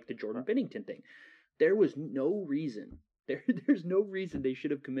foot, like the Jordan Binnington thing. There was no reason There's no reason they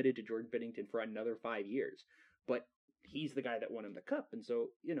should have committed to Jordan Bennington for another 5 years, but he's the guy that won him the cup, and so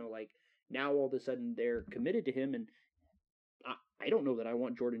like now all of a sudden they're committed to him, and I don't know that I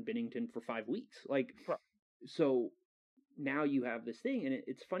want Jordan Bennington for 5 weeks, like so. Now you have this thing, and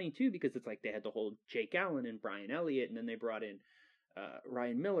it's funny too because it's like they had the whole Jake Allen and Brian Elliott, and then they brought in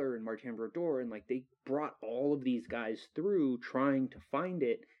Ryan Miller and Martin Brodeur, and like they brought all of these guys through trying to find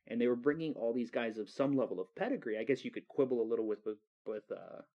it, and they were bringing all these guys of some level of pedigree. I guess you could quibble a little with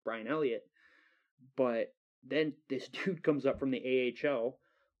Brian Elliott, but then this dude comes up from the AHL,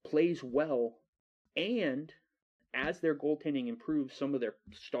 plays well, and as their goaltending improves, some of their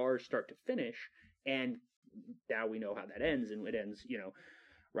stars start to finish, and now we know how that ends, and it ends,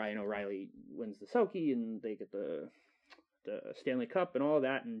 Ryan O'Reilly wins the Selke, and they get the Stanley Cup and all of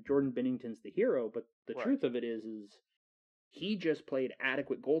that, and Jordan Bennington's the hero, but the truth of it is he just played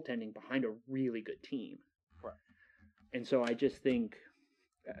adequate goaltending behind a really good team. Right. And so I just think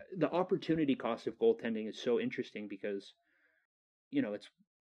the opportunity cost of goaltending is so interesting because, it's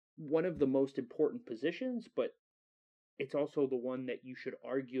one of the most important positions, but it's also the one that you should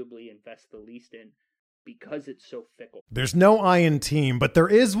arguably invest the least in because it's so fickle. There's no I in team, but there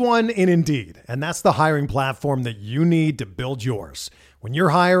is one in Indeed, and that's the hiring platform that you need to build yours. When you're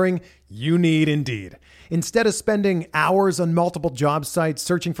hiring, you need Indeed. Instead of spending hours on multiple job sites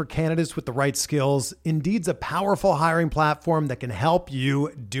searching for candidates with the right skills, Indeed's a powerful hiring platform that can help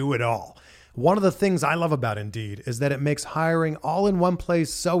you do it all. One of the things I love about Indeed is that it makes hiring all in one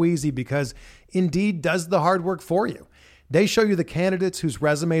place so easy because Indeed does the hard work for you. They show you the candidates whose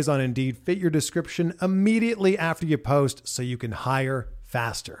resumes on Indeed fit your description immediately after you post so you can hire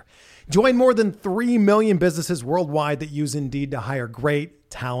faster. Join more than 3 million businesses worldwide that use Indeed to hire great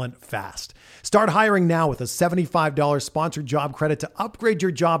talent fast. Start hiring now with a $75 sponsored job credit to upgrade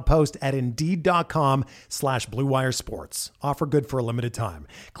your job post at Indeed.com/Blue Wire Sports. Offer good for a limited time.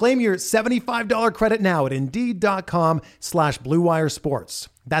 Claim your $75 credit now at Indeed.com/Blue Wire Sports.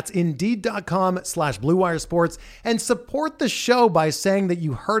 That's Indeed.com/Blue Wire Sports, and support the show by saying that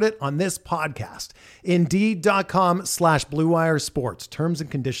you heard it on this podcast. Indeed.com/Blue Wire Sports. Terms and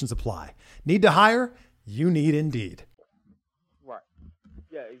conditions apply. Need to hire? You need Indeed. Right.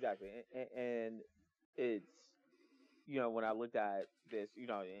 Yeah, exactly. And it's, when I looked at this, and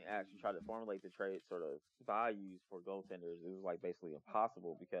actually tried to formulate the trade sort of values for goaltenders, it was like basically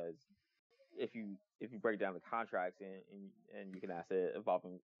impossible because if you break down the contracts and you can ask it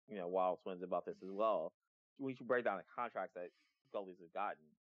involving Wild Twins about this as well, when you break down the contracts that goalies have gotten,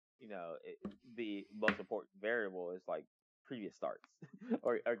 the most important variable is like previous starts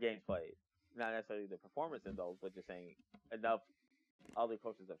or games played, not necessarily the performance in those, but just saying enough other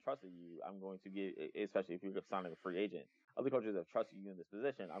coaches have trusted you. I'm going to give, especially if you're signing a free agent, other coaches have trusted you in this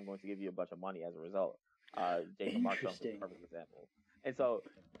position. I'm going to give you a bunch of money as a result. Jason Markstrom is a perfect example. And so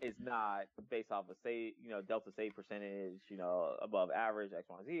it's not based off of Delta save percentage, above average, X,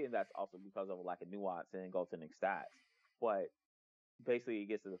 Y, and Z, and that's also because of a lack of nuance in goaltending stats. But basically, it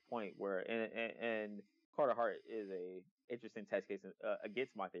gets to the point where, and Carter Hart is a interesting test case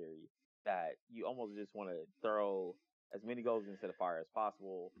against my theory that you almost just want to throw as many goals into the fire as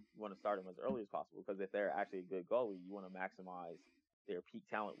possible. You want to start them as early as possible because if they're actually a good goalie, you want to maximize their peak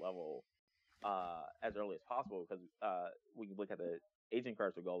talent level as early as possible because when you look at the aging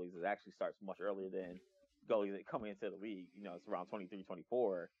curve for goalies, it actually starts much earlier than goalies that come into the league. It's around 23,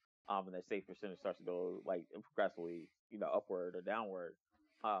 24, and their save percentage starts to go like progressively, upward or downward.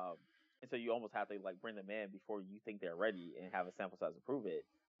 And so you almost have to like bring them in before you think they're ready and have a sample size to prove it.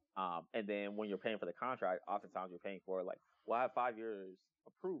 And then when you're paying for the contract, oftentimes you're paying for like, well, I have 5 years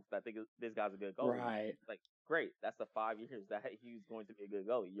of proof that this guy's a good goalie. Right. Like, great. That's the 5 years that he's going to be a good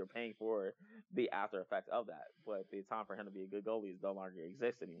goalie. You're paying for the after effects of that. But the time for him to be a good goalie no longer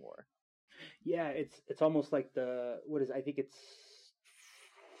exists anymore. Yeah, it's almost like I think it's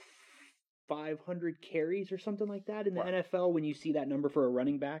 500 carries or something like that in the NFL. When you see that number for a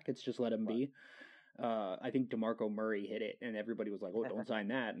running back, it's just let him be. I think DeMarco Murray hit it, and everybody was like, "Oh, don't sign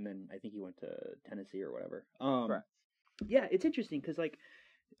that." And then I think he went to Tennessee or whatever. Yeah, it's interesting because like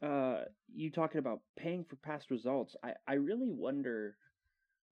you talking about paying for past results. I really wonder.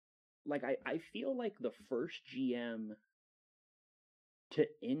 Like I feel like the first GM to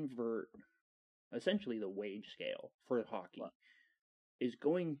invert essentially the wage scale for hockey is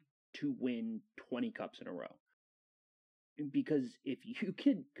going to win 20 cups in a row. Because if you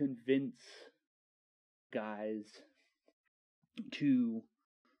can convince guys to,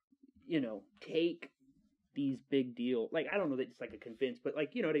 take these big deal, like, I don't know that it's like a convince, but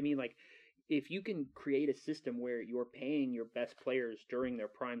like, you know what I mean? Like, if you can create a system where you're paying your best players during their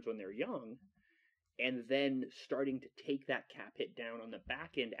primes when they're young, and then starting to take that cap hit down on the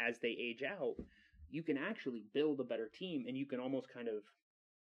back end as they age out, you can actually build a better team, and you can almost kind of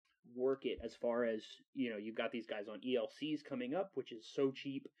work it as far as, you've got these guys on ELCs coming up, which is so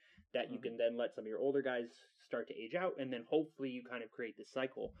cheap that you can then let some of your older guys start to age out, and then hopefully you kind of create this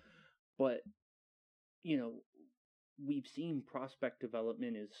cycle. But, we've seen prospect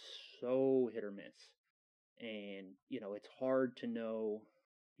development is so hit or miss. And, it's hard to know,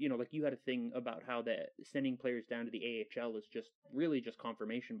 like you had a thing about how that sending players down to the AHL is just really just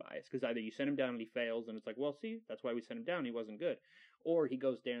confirmation bias, because either you send him down and he fails and it's like, well, see, that's why we sent him down, he wasn't good, or he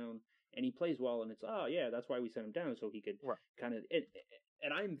goes down and he plays well and it's, oh yeah, that's why we sent him down, so he could kind of,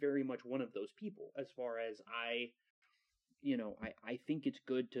 and I'm very much one of those people, as far as I think it's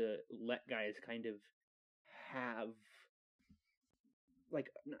good to let guys kind of have, like,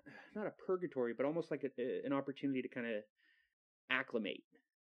 not a purgatory, but almost like an opportunity to kind of acclimate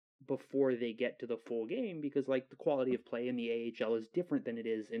before they get to the full game, because, like, the quality of play in the AHL is different than it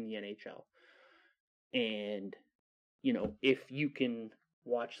is in the NHL. And, if you can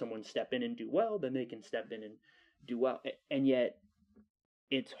watch someone step in and do well, then they can step in and do well. And yet,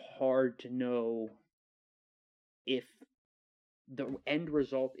 it's hard to know if the end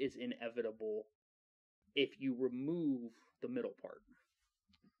result is inevitable if you remove the middle part.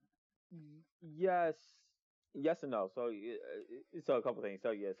 Yes and no. So a couple things.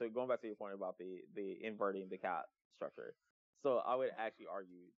 So going back to your point about the inverting the cap structure. So I would actually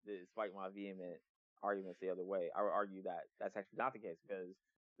argue, despite my vehement arguments the other way, I would argue that that's actually not the case, because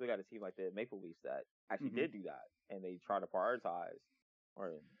we got a team like the Maple Leafs that actually did do that, and they tried to prioritize, or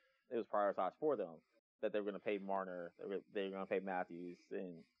it was prioritized for them, that they were going to pay Marner, they were going to pay Matthews,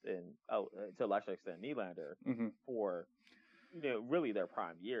 and to a lesser extent Nylander for really their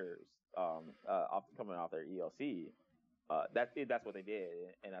prime years, coming off their ELC. That's what they did,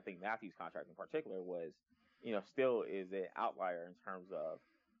 and I think Matthews' contract in particular was, still is an outlier in terms of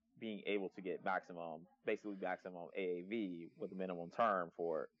being able to get basically maximum AAV with a minimum term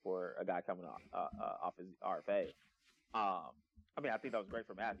for a guy coming off his RFA. I think that was great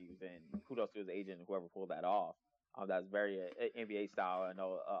for Matthews, and kudos to his agent and whoever pulled that off. That's very NBA style. I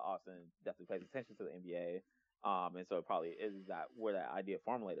know Austin definitely pays attention to the NBA. And so it probably is where that idea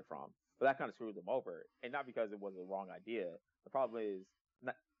formulated from. But that kind of screwed them over. And not because it was a wrong idea. The problem is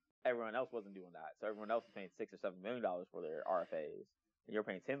everyone else wasn't doing that. So everyone else was paying $6 or $7 million for their RFAs. And you're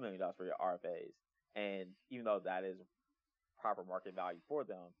paying $10 million for your RFAs. And even though that is proper market value for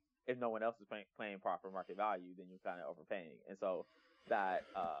them, if no one else is paying proper market value, then you're kind of overpaying. And so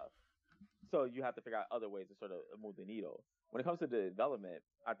so you have to figure out other ways to sort of move the needle. When it comes to the development,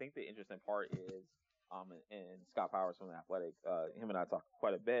 I think the interesting part is, and Scott Powers from The Athletic, him and I talk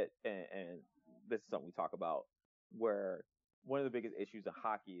quite a bit, and this is something we talk about, where one of the biggest issues in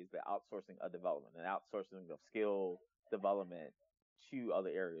hockey is the outsourcing of development and outsourcing of skill development to other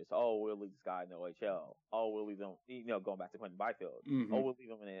areas. Oh, we'll leave this guy in the OHL. Oh, we'll leave them, going back to Quentin Byfield. Oh, we'll leave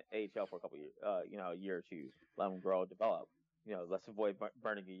them in the AHL for a couple of years, a year or two, let them grow, develop. Let's avoid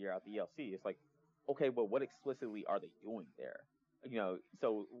burning a year out the ELC. It's like, okay, but what explicitly are they doing there?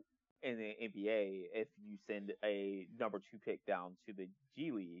 So in the NBA, if you send a number 2 pick down to the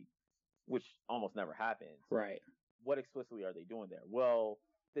G League, which almost never happens, right? What explicitly are they doing there? Well,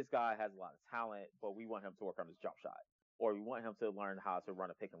 this guy has a lot of talent, but we want him to work on his jump shot, or we want him to learn how to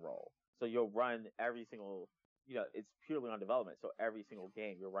run a pick and roll. So you'll run every single, it's purely on development. So every single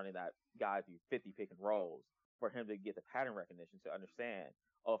game, you're running that guy through 50 pick and rolls for him to get the pattern recognition to understand,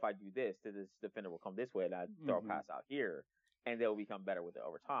 oh, if I do this defender will come this way, and I throw a pass out here, and they'll become better with it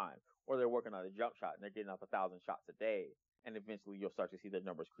over time. Or they're working on a jump shot, and they're getting up 1,000 shots a day, and eventually you'll start to see their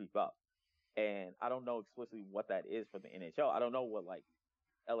numbers creep up. And I don't know explicitly what that is for the NHL. I don't know what, like,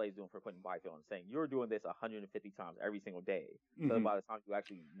 LA is doing for Quentin Byfield and saying, you're doing this 150 times every single day. So by the time you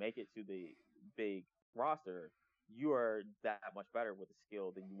actually make it to the big roster, you are that much better with the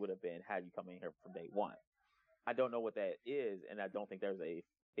skill than you would have been had you come in here from day one. I don't know what that is, and I don't think there's a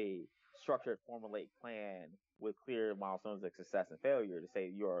structured, formulaic plan with clear milestones of success and failure to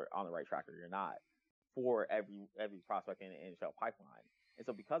say you're on the right track or you're not for every prospect in the NHL pipeline. And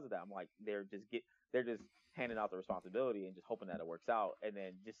so because of that, I'm like, they're just handing out the responsibility and just hoping that it works out, and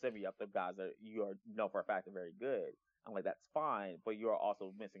then just send me up the guys that you know for a fact are very good. I'm like, that's fine, but you are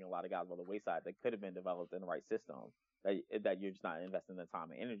also missing a lot of guys on the wayside that could have been developed in the right system that you're just not investing the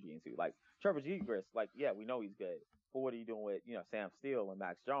time and energy into. Like Trevor Zegras, like, yeah, we know he's good, but what are you doing with Sam Steele and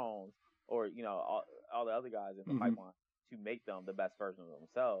Max Jones, or all the other guys in the pipeline to make them the best version of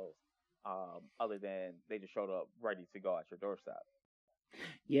themselves, other than they just showed up ready to go at your doorstep?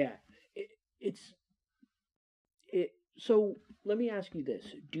 Yeah, so let me ask you this: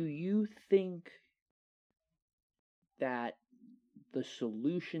 do you think that the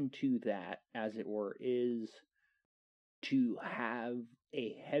solution to that, as it were, is to have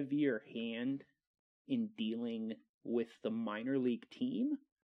a heavier hand in dealing with the minor league team?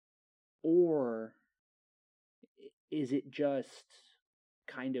 Or is it just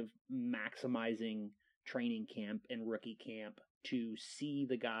kind of maximizing training camp and rookie camp to see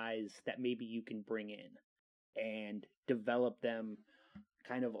the guys that maybe you can bring in and develop them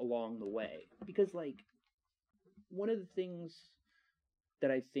kind of along the way? Because, like, one of the things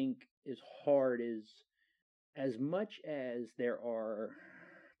that I think is hard is, as much as there are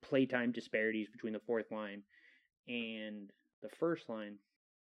playtime disparities between the fourth line and the first line,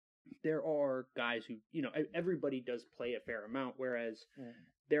 there are guys who, everybody does play a fair amount, whereas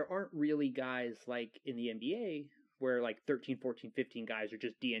there aren't really guys like in the NBA where like 13, 14, 15 guys are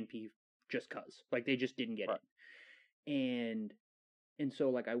just DNP just cuz. Like they just didn't get it. And so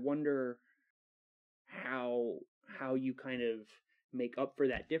like I wonder how you kind of make up for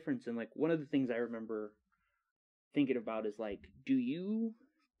that difference. And like one of the things I remember thinking about is like, do you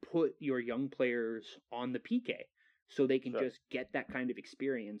put your young players on the PK so they can just get that kind of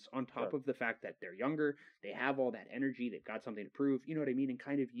experience on top of the fact that they're younger, they have all that energy, they've got something to prove, you know what I mean? And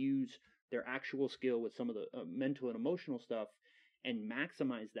kind of use their actual skill with some of the mental and emotional stuff and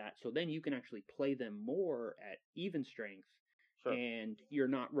maximize that, so then you can actually play them more at even strength. And you're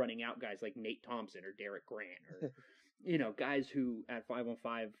not running out guys like Nate Thompson or Derek Grant or guys who at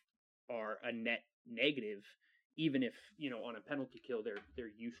 5-on-5 are a net negative, even if on a penalty kill they're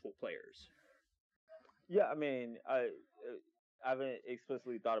useful players. Yeah, I mean, I haven't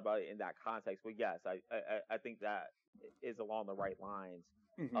explicitly thought about it in that context, but yes, I think that is along the right lines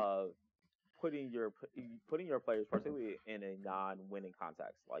of putting your players, particularly in a non-winning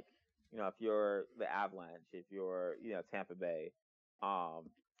context. Like, if you're the Avalanche, if you're Tampa Bay,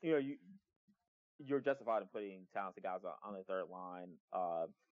 you're justified in putting talented guys on the third line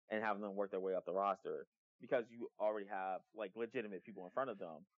and having them work their way up the roster because you already have like legitimate people in front of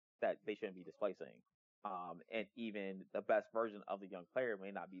them that they shouldn't be displacing. And even the best version of the young player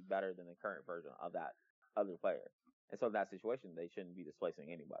may not be better than the current version of that other player. And so in that situation, they shouldn't be displacing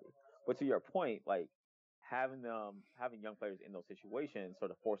anybody. But to your point, like having young players in those situations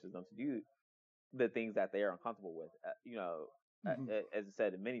sort of forces them to do the things that they are uncomfortable with. As I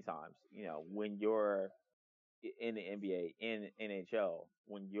said many times, when you're in the NBA, in NHL,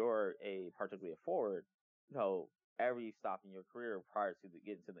 when you're particularly a forward, every stop in your career prior to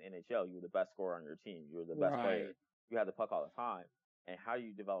getting to the NHL, you were the best scorer on your team. You were the best player. You had the puck all the time. And how do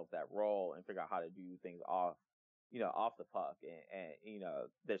you develop that role and figure out how to do things off the puck? And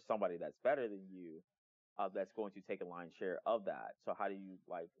there's somebody that's better than you that's going to take a lion's share of that. So how do you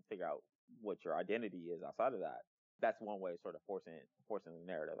like figure out what your identity is outside of that? That's one way of sort of forcing the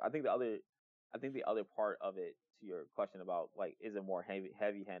narrative. I think the other part of it, to your question about like, is it more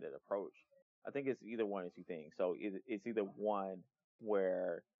heavy-handed approach? I think it's either one or two things. So it's either one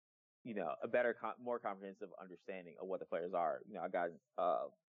where, a better, more comprehensive understanding of what the players are. I got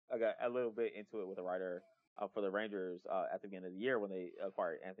a little bit into it with a writer for the Rangers at the beginning of the year when they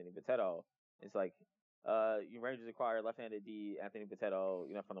acquired Anthony Bitetto. It's like, your Rangers acquired left-handed D Anthony Bitetto,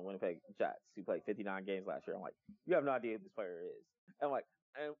 from the Winnipeg Jets, who played 59 games last year. I'm like, you have no idea who this player is. And I'm like,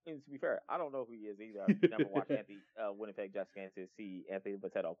 and to be fair, I don't know who he is either. I've never watched Winnipeg Jets games to see Anthony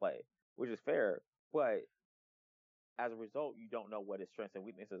Bitetto play, which is fair. But as a result, you don't know what his strengths and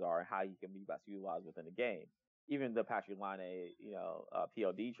weaknesses are and how he can be best utilized within the game. Even the Patrick Laine,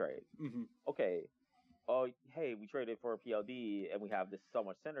 PLD trade. Okay. Oh, hey, we traded for a PLD and we have this so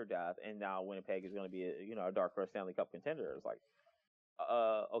much center depth, and now Winnipeg is going to be a dark horse Stanley Cup contender. It's like,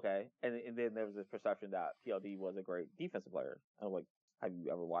 okay. And then there was this perception that PLD was a great defensive player. And I'm like, have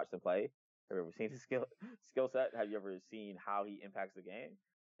you ever watched him play? Have you ever seen his skill set? Have you ever seen how he impacts the game?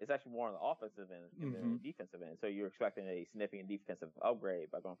 It's actually more on the offensive end than the defensive end. So you're expecting a significant defensive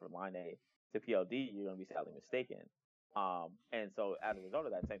upgrade by going from line A to PLD. You're going to be sadly mistaken. And so as a result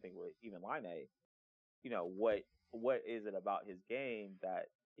of that, same thing with even line A. What is it about his game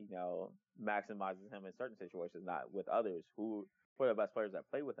that maximizes him in certain situations, not with others who are the best players that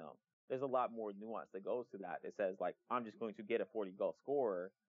play with him? There's a lot more nuance that goes to that. It says like, I'm just going to get a 40 goal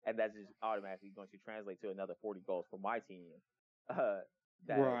scorer, and that's just automatically going to translate to another 40 goals for my team.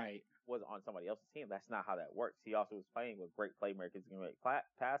 That was on somebody else's team. That's not how that works. He also was playing with great playmakers and great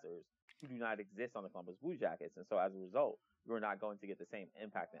passers who do not exist on the Columbus Blue Jackets, and so as a result, you're not going to get the same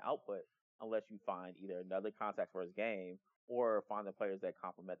impact and output unless you find either another context for his game or find the players that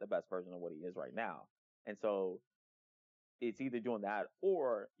complement the best version of what he is right now. And so it's either doing that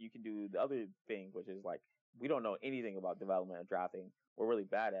or you can do the other thing, which is like we don't know anything about development and drafting. We're really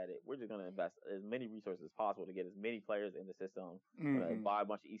bad at it. We're just going to invest as many resources as possible to get as many players in the system. We're going to buy a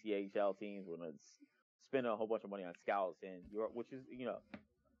bunch of ECHL teams. We're going to spend a whole bunch of money on scouts in Europe, which is,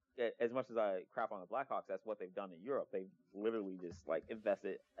 as much as I crap on the Blackhawks, that's what they've done in Europe. They've literally just like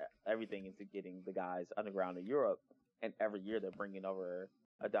invested everything into getting the guys underground in Europe, and every year they're bringing over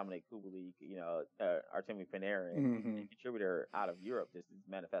a Dominic Kubalik, Artemi Panarin, a contributor out of Europe, just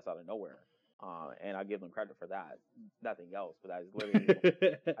manifests out of nowhere. And I give them credit for that. Nothing else, but that is literally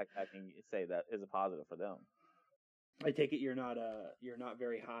I can say that is a positive for them. I take it you're not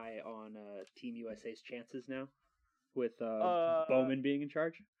very high on Team USA's chances now, with Bowman being in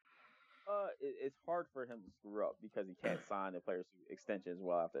charge. It's hard for him to screw up because he can't sign the players to extensions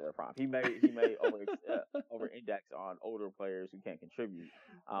well after their prime. He may over index on older players who can't contribute,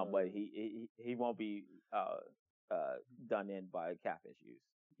 but he won't be done in by cap issues.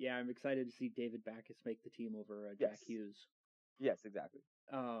 Yeah, I'm excited to see David Backes make the team over Jack Hughes. Yes, exactly.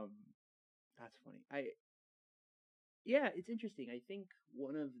 That's funny. It's interesting. I think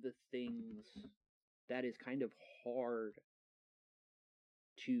one of the things that is kind of hard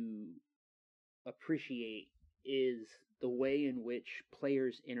to appreciate is the way in which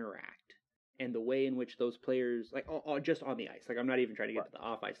players interact and the way in which those players, like, just on the ice, like, I'm not even trying to get to the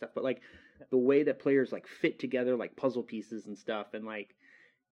off ice stuff, but like the way that players like fit together like puzzle pieces and stuff. And like,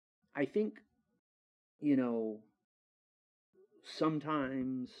 I think,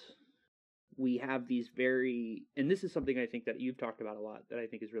 sometimes we have these and this is something I think that you've talked about a lot that I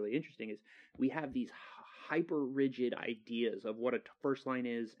think is really interesting, is we have these hyper rigid ideas of what a first line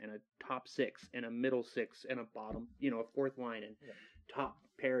is, and a top six, and a middle six, and a bottom, a fourth line, and top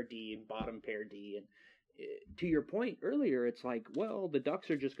pair D and bottom pair D. And to your point earlier, it's like, well, the Ducks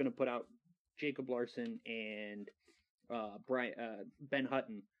are just going to put out Jacob Larson and Ben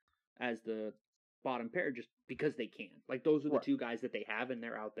Hutton as the bottom pair just because they can. Like, those are the two guys that they have, and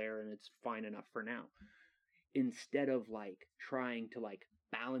they're out there, and it's fine enough for now. Instead of like trying to like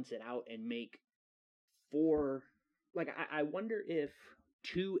balance it out and make four, like, I wonder if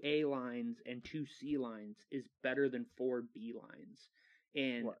 2 A lines and 2 C lines is better than 4 B lines.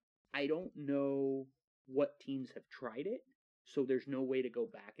 And I don't know what teams have tried it, so there's no way to go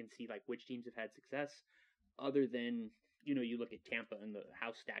back and see like which teams have had success, other than, you look at Tampa and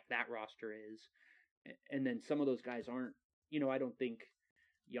how stacked that roster is. And then some of those guys aren't, I don't think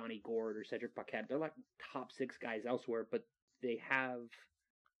Yanni Gourde or Cedric Paquette, they're like top 6 guys elsewhere, but they have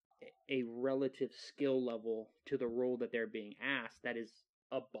a relative skill level to the role that they're being asked that is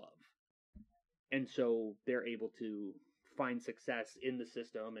above. And so they're able to find success in the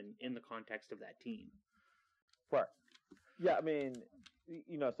system and in the context of that team. Right. Yeah, I mean,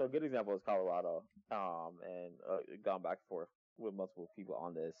 so a good example is Colorado, and gone back and forth with multiple people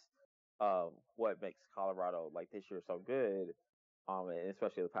on this. What makes Colorado like this year so good, and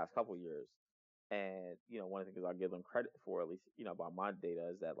especially the past couple of years. And, one of the things I give them credit for, at least, by my data,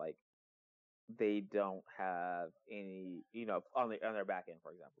 is that like they don't have any, on their back end,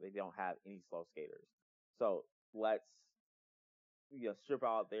 for example, they don't have any slow skaters. So let's, strip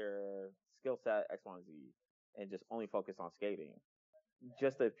out their skill set, X, Y, and Z, and just only focus on skating.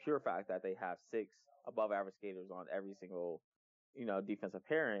 Just the pure fact that they have 6 above average skaters on every single, defensive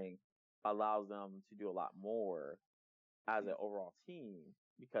pairing allows them to do a lot more as an overall team,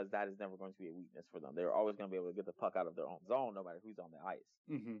 because that is never going to be a weakness for them. They're always going to be able to get the puck out of their own zone, no matter who's on the ice.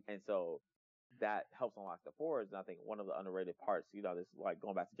 And so that helps unlock the forwards. And I think one of the underrated parts, this like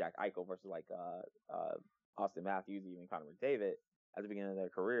going back to Jack Eichel versus like Austin Matthews, even Connor McDavid at the beginning of their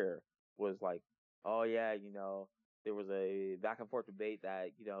career, was like, oh yeah, there was a back and forth debate that,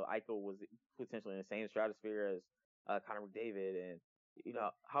 Eichel was potentially in the same stratosphere as Connor McDavid. And,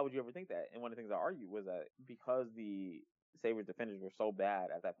 how would you ever think that? And one of the things I argued was that because the Sabres defenders were so bad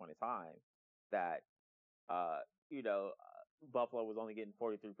at that point in time that, Buffalo was only getting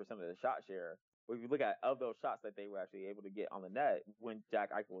 43% of the shot share. But if you look at of those shots that they were actually able to get on the net when Jack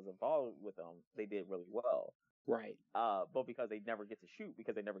Eichel was involved with them, they did really well. Right. But because they never get to shoot,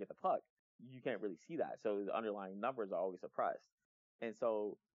 because they never get the puck, you can't really see that. So the underlying numbers are always suppressed. And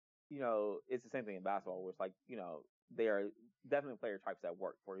so, it's the same thing in basketball, where it's like, they are definitely player types that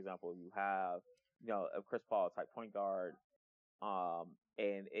work. For example, you have, a Chris Paul type point guard,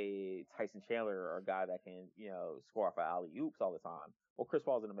 and a Tyson Chandler, or a guy that can, score off of alley-oops all the time. Well, Chris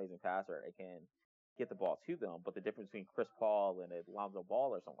Paul is an amazing passer and can get the ball to them. But the difference between Chris Paul and a Lonzo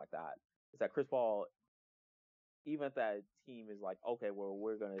Ball or something like that is that Chris Paul, even if that team is like, okay, well,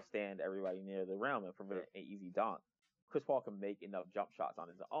 we're going to stand everybody near the rim and prevent an easy dunk, Chris Paul can make enough jump shots on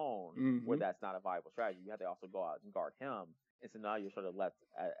his own where that's not a viable strategy. You have to also go out and guard him. And so now you're sort of left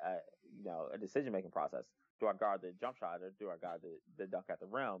at a decision-making process. Do I guard the jump shot or do I guard the dunk at the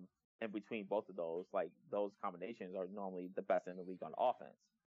rim? And between both of those, like those combinations are normally the best in the league on offense.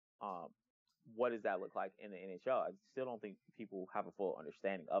 What does that look like in the NHL? I still don't think people have a full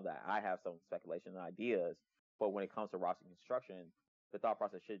understanding of that. I have some speculation and ideas, but when it comes to roster construction, the thought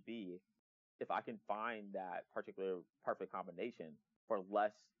process should be, if I can find that particular perfect combination for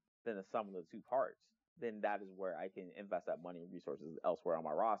less than the sum of the two parts, then that is where I can invest that money and resources elsewhere on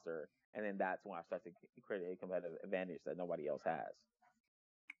my roster. And then that's when I start to create a competitive advantage that nobody else has.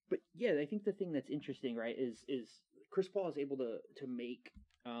 But yeah, I think the thing that's interesting, right, is Chris Paul is able to make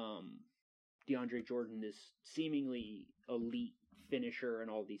DeAndre Jordan this seemingly elite finisher and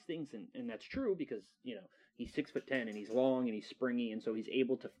all these things, and that's true because, you know, he's 6'10" and he's long and he's springy, and so he's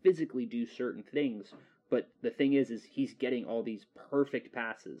able to physically do certain things. But the thing is he's getting all these perfect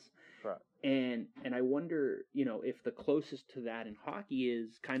passes. Right. And I wonder, you know, if the closest to that in hockey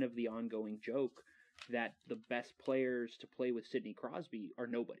is kind of the ongoing joke that the best players to play with Sidney Crosby are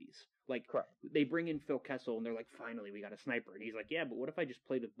nobodies. Like, correct. They bring in Phil Kessel and they're like, finally, we got a sniper. And he's like, yeah, but what if I just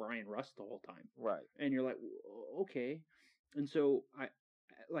played with Brian Rust the whole time? Right. And you're like, okay. And so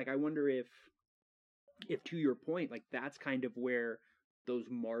I wonder if to your point, like, that's kind of where those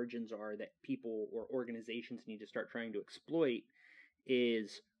margins are that people or organizations need to start trying to exploit,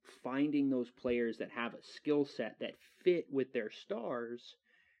 is finding those players that have a skill set that fit with their stars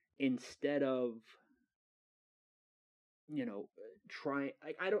instead of, you know,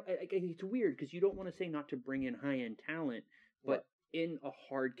 it's weird because you don't want to say not to bring in high-end talent, but in a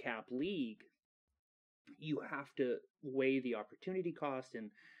hard cap league, you have to weigh the opportunity cost and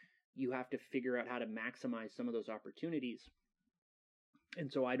you have to figure out how to maximize some of those opportunities.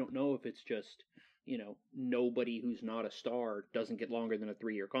 And so I don't know if it's just, you know, nobody who's not a star doesn't get longer than a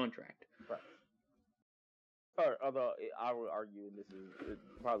 3-year contract. Right. Although I would argue this is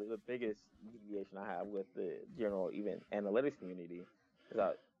probably the biggest deviation I have with the general even analytics community is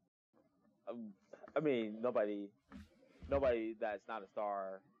that, I mean, nobody that's not a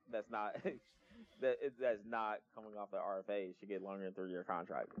star, that's not that's not coming off the RFA should get longer than 3-year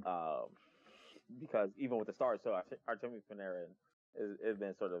contract. Because even with the stars, so Artemi Panarin has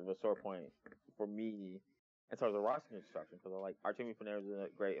been sort of a sore point for me in terms of roster construction, because like Artemi Panarin is a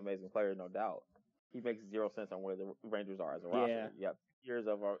great, amazing player, no doubt. He makes 0 sense on where the Rangers are as a roster. Yeah. You have years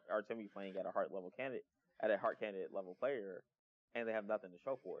of Artemi playing at a Hart candidate level player, and they have nothing to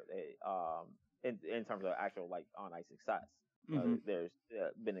show for it. In terms of actual like on ice success, there's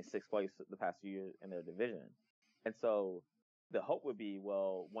been in 6th place the past few years in their division, and so the hope would be,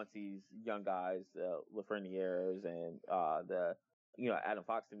 well, once these young guys, Lafreniere and Adam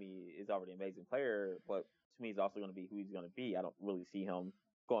Fox, to me is already an amazing player, but to me he's also going to be who he's going to be. I don't really see him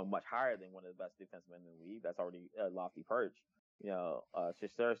going much higher than one of the best defensemen in the league. That's already a lofty perch.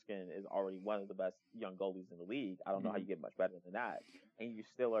 Shesterkin is already one of the best young goalies in the league. I don't know how you get much better than that. And you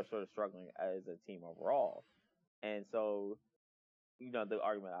still are sort of struggling as a team overall. And so, the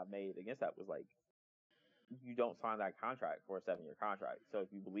argument I made against that was like, you don't sign that contract for a 7-year contract. So if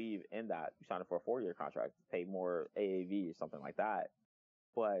you believe in that, you sign it for a 4-year contract, pay more AAV or something like that.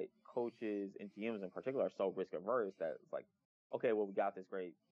 But coaches and GMs in particular are so risk averse that it's like, okay, well, we got this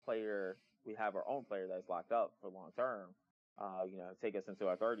great player. We have our own player that's locked up for long term. Take us into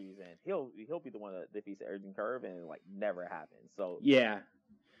our 30s, and he'll be the one that defeats the aging curve, and like never happens. So yeah,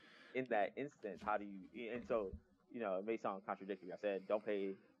 in that instance, how do you? And so it may sound contradictory. I said don't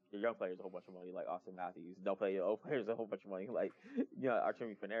pay your young players a whole bunch of money like Austin Matthews. Don't pay your old players a whole bunch of money like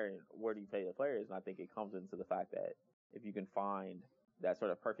Artemi Panarin. Where do you pay the players? And I think it comes into the fact that if you can find that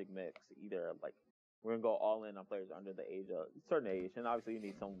sort of perfect mix, either like we're gonna go all in on players under the age of a certain age, and obviously you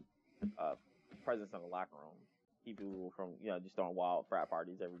need some presence in the locker room. Keep people from just throwing wild frat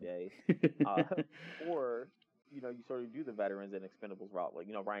parties every day, or you sort of do the veterans and expendables route. Like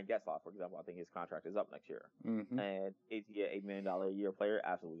Ryan Getzlaf, for example, I think his contract is up next year, and is he an $8 million a year player?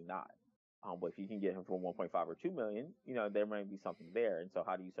 Absolutely not. But if you can get him for 1.5 or 2 million, there may be something there. And so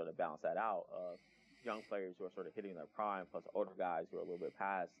how do you sort of balance that out of young players who are sort of hitting their prime, plus older guys who are a little bit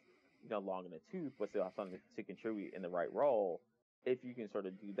past long in the tooth, but still have something to contribute in the right role? If you can sort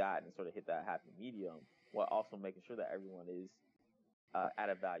of do that and sort of hit that happy medium, while also making sure that everyone is at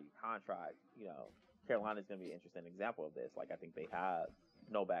a value contract. Carolina's going to be an interesting example of this. Like, I think they have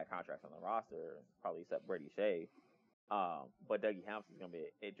no bad contracts on the roster, probably except Brady Shea. But Dougie Hamilton is going to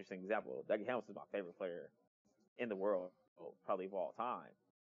be an interesting example. Dougie Hamilton is my favorite player in the world, probably of all time.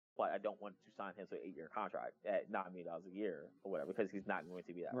 But I don't want to sign him to an 8-year contract at $9 million a year or whatever, because he's not going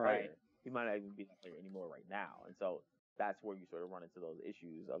to be that player. He might not even be that player anymore right now. And so that's where you sort of run into those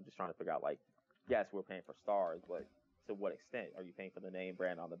issues of just trying to figure out, like, yes, we're paying for stars, but to what extent? Are you paying for the name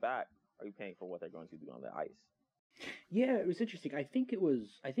brand on the back? Are you paying for what they're going to do on the ice? Yeah, it was interesting. I think it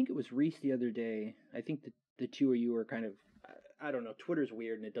was Reese the other day. I think the two of you were kind of, I don't know, Twitter's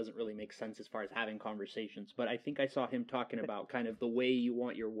weird and it doesn't really make sense as far as having conversations, but I think I saw him talking about kind of the way you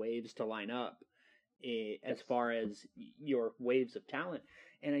want your waves to line up as far as your waves of talent.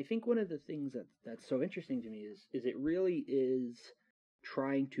 And I think one of the things that's so interesting to me is it really is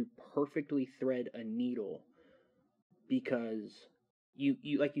trying to perfectly thread a needle, because you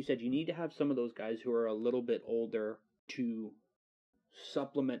like you said, you need to have some of those guys who are a little bit older to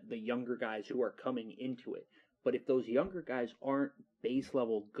supplement the younger guys who are coming into it. But if those younger guys aren't base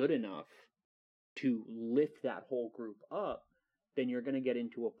level good enough to lift that whole group up, then you're going to get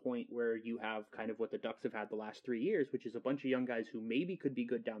into a point where you have kind of what the Ducks have had the last 3 years, which is a bunch of young guys who maybe could be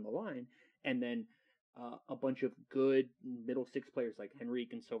good down the line, and then a bunch of good middle six players like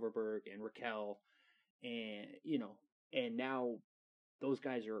Henrique and Silverberg and Raquel, and now those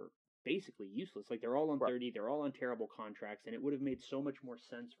guys are basically useless. Like, they're all on 30, they're all on terrible contracts, and it would have made so much more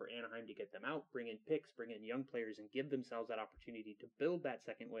sense for Anaheim to get them out, bring in picks, bring in young players, and give themselves that opportunity to build that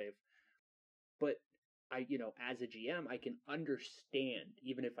second wave. But as a GM, I can understand,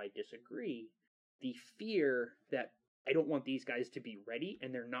 even if I disagree, the fear that I don't want these guys to be ready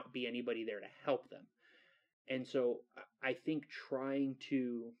and there not be anybody there to help them. And so I think trying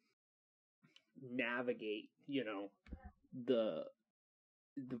to navigate, the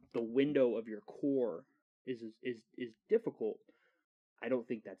window of your core is difficult. I don't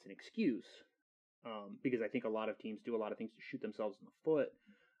think that's an excuse, because I think a lot of teams do a lot of things to shoot themselves in the foot.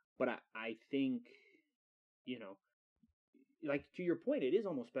 But I think, like, to your point, it is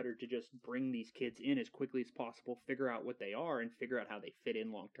almost better to just bring these kids in as quickly as possible, figure out what they are, and figure out how they fit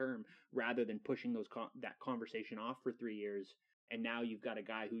in long term, rather than pushing that conversation off for 3 years. And now you've got a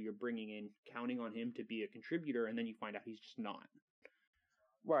guy who you're bringing in, counting on him to be a contributor, and then you find out he's just not.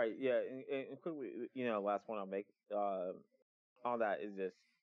 Right. Yeah. And quickly, last one I'll make on that is just,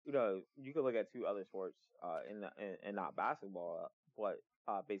 you could look at two other sports, in not basketball, but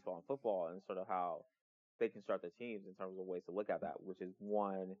baseball and football, and sort of how they construct their teams in terms of ways to look at that, which is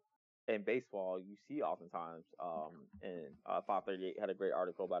one, in baseball, you see oftentimes, and 538 had a great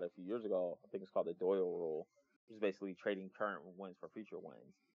article about it a few years ago. I think it's called the Doyle Rule, which is basically trading current wins for future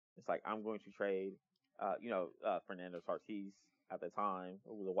wins. It's like, I'm going to trade, Fernando Tatis at the time,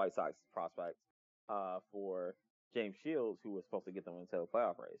 who was a White Sox prospect, for James Shields, who was supposed to get them into a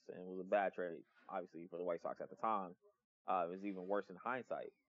playoff race, and it was a bad trade, obviously, for the White Sox at the time. It was even worse in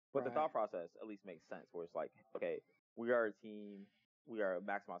hindsight. But the thought process at least makes sense, where it's like, okay, we are a team, we are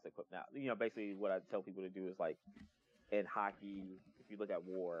maximized equipment now. Basically what I tell people to do is, like, in hockey, if you look at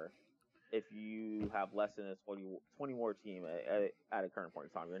WAR, if you have less than a 20 WAR team at a current point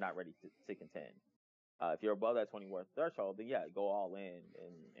in time, you're not ready to contend. If you're above that 20 WAR threshold, then yeah, go all in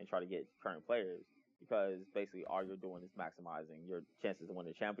and try to get current players, because basically all you're doing is maximizing your chances to win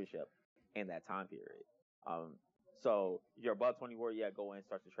the championship in that time period. So you're above 20 WAR, yeah, go in and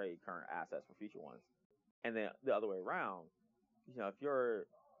start to trade current assets for future ones. And then the other way around, if you're,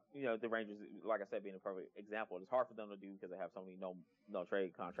 the Rangers, like I said, being a perfect example, it's hard for them to do because they have so many no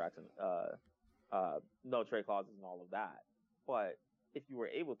trade contracts and no trade clauses and all of that. But if you were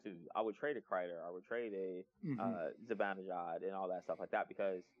able to, I would trade a Kreider, I would trade a Zibanejad and all that stuff like that,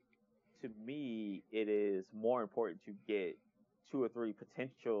 because to me, it is more important to get 2 or 3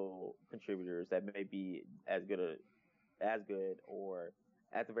 potential contributors that may be as good or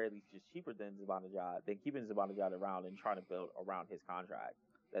at the very least just cheaper than Zibanejad, than keeping Zibanejad around and trying to build around his contract.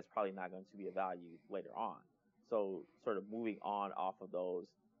 That's probably not going to be a value later on. So sort of moving on off of those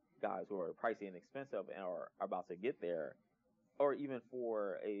guys who are pricey and expensive and are about to get there, or even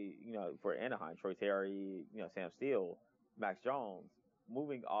for for Anaheim, Troy Terry, Sam Steele, Max Jones,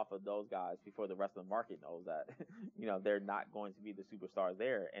 moving off of those guys before the rest of the market knows that, they're not going to be the superstars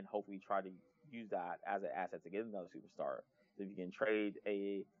there, and hopefully try to use that as an asset to get another superstar. So if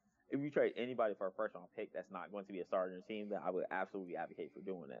you trade anybody for a first round pick that's not going to be a starter in your team, then I would absolutely advocate for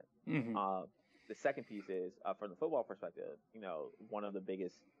doing it. The second piece is, from the football perspective, one of the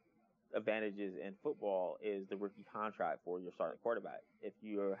biggest advantages in football is the rookie contract for your starting quarterback. If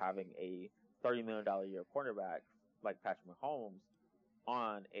you're having a $30 million a year quarterback like Patrick Mahomes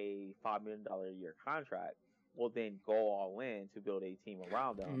on a $5 million a year contract, will then go all in to build a team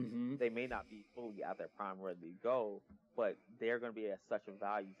around them. They may not be fully at their prime ready to go, but they're going to be at such a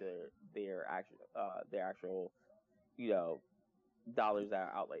value to their actual dollars that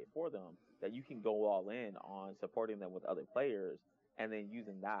are outlaid for them, that you can go all in on supporting them with other players and then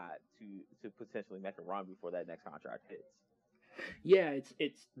using that to potentially make a run before that next contract hits. Yeah,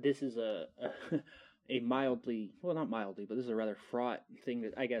 this is a mildly, well, not mildly, but this is a rather fraught thing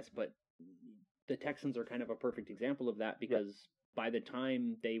that I guess, but the Texans are kind of a perfect example of that because by the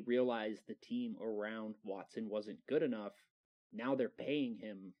time they realized the team around Watson wasn't good enough, now they're paying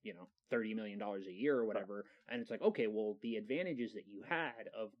him, $30 million a year or whatever. And it's like, okay, well, the advantages that you had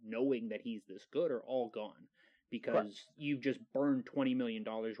of knowing that he's this good are all gone because you've just burned $20 million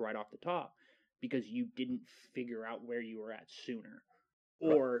right off the top because you didn't figure out where you were at sooner.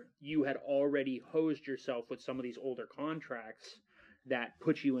 Or you had already hosed yourself with some of these older contracts that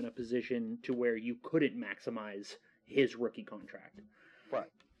put you in a position to where you couldn't maximize his rookie contract. Right.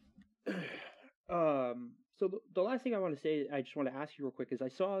 So the last thing I want to say, I just want to ask you real quick, is I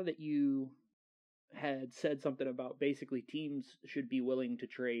saw that you had said something about basically teams should be willing to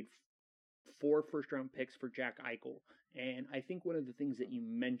trade 4 first-round picks for Jack Eichel. And I think one of the things that you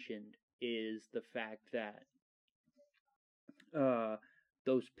mentioned is the fact that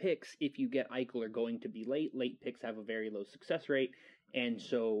those picks, if you get Eichel, are going to be late. Late picks have a very low success rate, and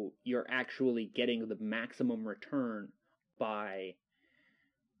so you're actually getting the maximum return by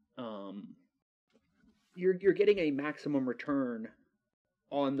you're getting a maximum return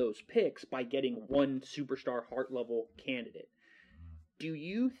on those picks by getting one superstar heart level candidate. Do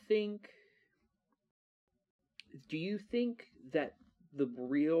you think that the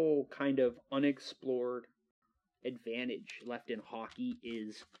real kind of unexplored advantage left in hockey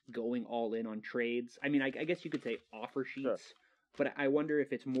is going all in on trades? I mean, I guess you could say offer sheets, but I wonder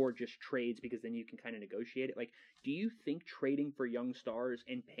if it's more just trades because then you can kind of negotiate it. Like, do you think trading for young stars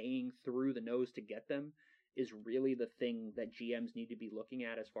and paying through the nose to get them is really the thing that GMs need to be looking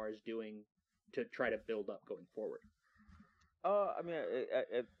at as far as doing to try to build up going forward? I mean,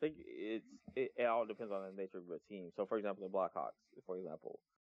 I think it all depends on the nature of the team. So, for example, the Blackhawks, for example,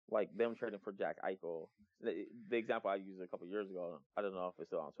 like them trading for Jack Eichel. The example I used a couple of years ago, I don't know if it's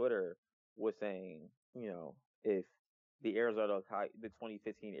still on Twitter, was saying, if the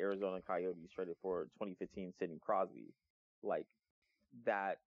 2015 Arizona Coyotes traded for 2015 Sidney Crosby, like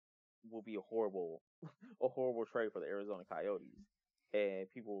that will be a horrible trade for the Arizona Coyotes. And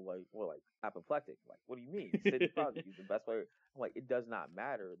people were apoplectic. Like, what do you mean? Sidney Crosby, he's the best player. I'm like, it does not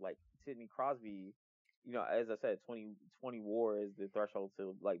matter. Like, Sidney Crosby, as I said, 20 WAR is the threshold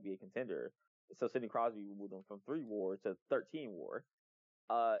to be a contender. So Sidney Crosby moved them from 3 WAR to 13 WAR.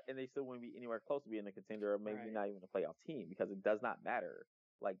 And they still wouldn't be anywhere close to being a contender, or maybe not even a playoff team, because it does not matter.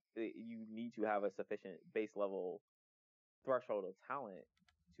 Like, you need to have a sufficient base level threshold of talent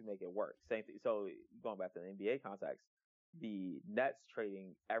to make it work. Same thing. So going back to the NBA context, the Nets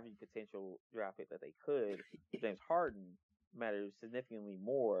trading every potential draft pick that they could for James Harden matters significantly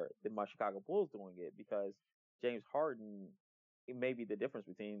more than my Chicago Bulls doing it, because James Harden, it may be the difference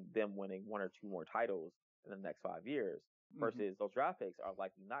between them winning 1 or 2 more titles in the next 5 years versus those draft picks are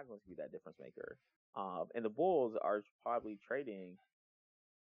likely not going to be that difference maker. And the Bulls are probably trading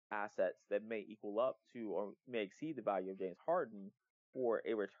assets that may equal up to or may exceed the value of James Harden for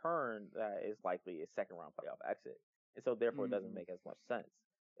a return that is likely a second round playoff exit. And so therefore it doesn't make as much sense.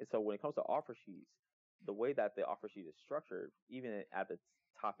 And so when it comes to offer sheets, the way that the offer sheet is structured, even at the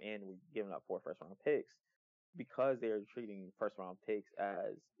top end, we're giving up 4 first round picks, because they're treating first round picks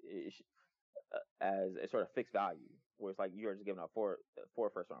as a sort of fixed value, where it's like you're just giving up four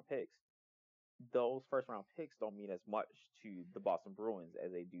first round picks. Those first round picks don't mean as much to the Boston Bruins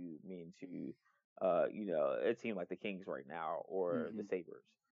as they do mean to a team like the Kings right now or the Sabres.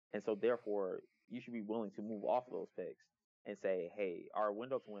 And so therefore you should be willing to move off of those picks and say, hey, our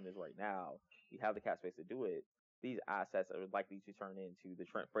window to win is right now. We have the cap space to do it. These assets are likely to turn into the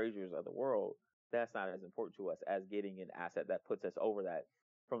Trent Frazier's of the world. That's not as important to us as getting an asset that puts us over that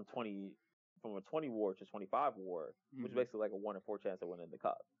from a 20 WAR to 25 WAR, which is basically like a 1 in 4 chance of winning the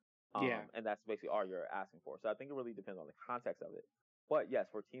cup. And that's basically all you're asking for. So I think it really depends on the context of it. But yes,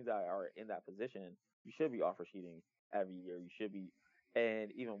 for teams that are in that position, you should be offer sheeting every year. You should be,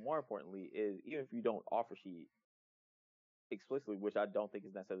 and even more importantly, is even if you don't offer sheet explicitly, which I don't think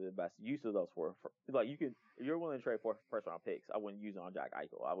is necessarily the best use of those 4, like you could, if you're willing to trade 4 first round picks, I wouldn't use it on Jack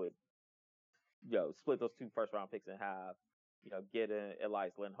Eichel. I would, split those 2 first round picks in half. Get an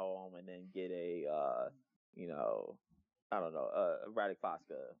Elias Lindholm and then get a, I don't know, Radek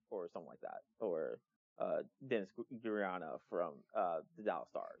Foska or something like that, or Dennis Guriana from the Dallas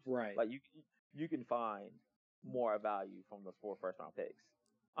Stars. Right. Like you can find more value from those 4 first round picks.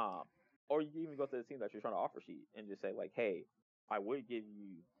 Or you can even go to the team that you're trying to offer sheet and just say like, hey, I would give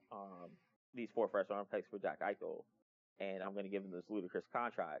you these 4 first round picks for Jack Eichel, and I'm going to give him this ludicrous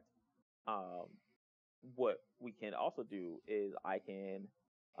contract. what we can also do is I can,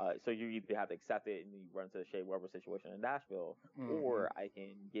 so you either have to accept it and you run into the Shea Weber situation in Nashville, or I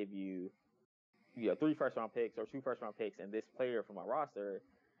can give you, 3 first-round picks or 2 first-round picks and this player from my roster,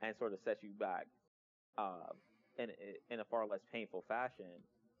 and sort of set you back in a far less painful fashion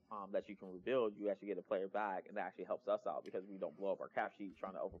that you can rebuild. You actually get a player back, and that actually helps us out because we don't blow up our cap sheet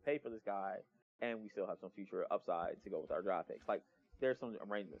trying to overpay for this guy, and we still have some future upside to go with our draft picks. Like, there's some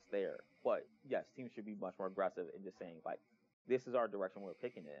arrangements there. But, yes, teams should be much more aggressive in just saying, like, this is our direction we're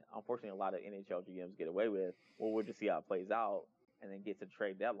picking it. Unfortunately, a lot of NHL GMs get away with, well, we'll just see how it plays out, and then get to the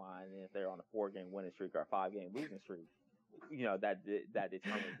trade deadline, and if they're on a 4-game winning streak or a 5-game losing streak, that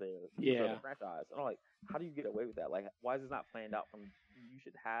determines their franchise. And I'm like, how do you get away with that? Like, why is this not planned out from? You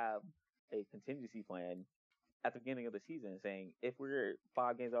should have a contingency plan at the beginning of the season, saying if we're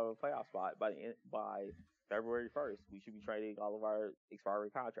 5 games out of a playoff spot by February 1st, we should be trading all of our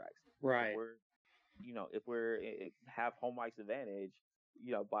expiring contracts. Right. If we're have home ice advantage,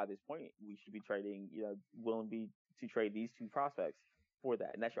 by this point, we should be trading, willing to trade these 2 prospects for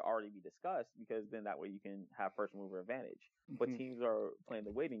that. And that should already be discussed, because then that way you can have first mover advantage. But teams are playing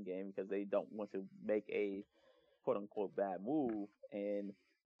the waiting game because they don't want to make a quote unquote bad move, and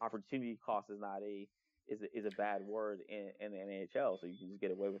opportunity cost is a bad word in the NHL, so you can just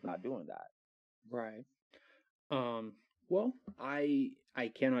get away with not doing that. Right. Well, I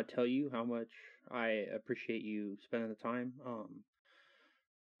cannot tell you how much I appreciate you spending the time.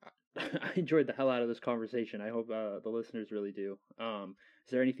 I enjoyed the hell out of this conversation. I hope the listeners really do.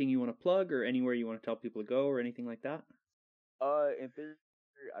 Is there anything you want to plug, or anywhere you want to tell people to go, or anything like that? In theory,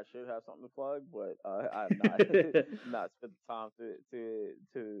 I should have something to plug, but I have not not spent the time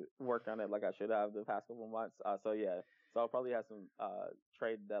to work on it like I should have the past couple of months. So I'll probably have some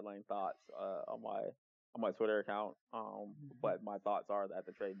trade deadline thoughts on my Twitter account. But my thoughts are that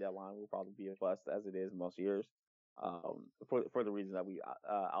the trade deadline will probably be a bust, as it is most years. For the reason that we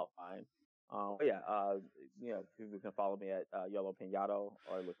outlined. People can follow me at Yellow Pinato,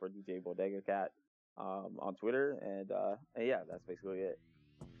 or look for DJ Bodega Cat on Twitter, and that's basically it.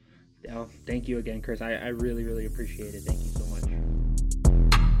 Oh, thank you again, Chris. I really, really appreciate it. Thank you so much.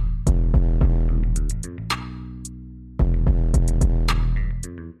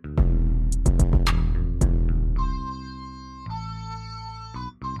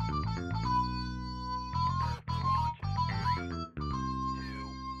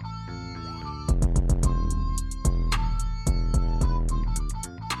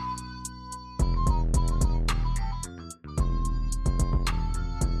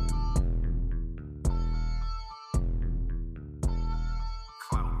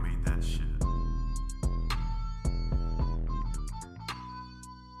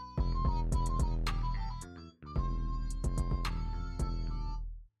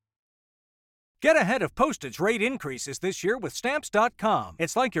 Get ahead of postage rate increases this year with Stamps.com.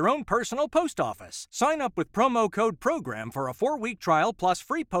 It's like your own personal post office. Sign up with promo code PROGRAM for a 4-week trial plus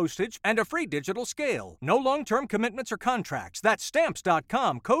free postage and a free digital scale. No long-term commitments or contracts. That's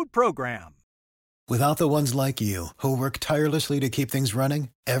Stamps.com, code PROGRAM. Without the ones like you, who work tirelessly to keep things running,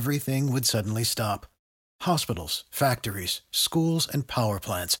 everything would suddenly stop. Hospitals, factories, schools, and power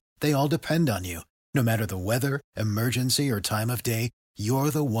plants, they all depend on you. No matter the weather, emergency, or time of day, you're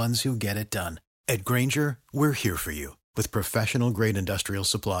the ones who get it done. At Grainger, we're here for you with professional-grade industrial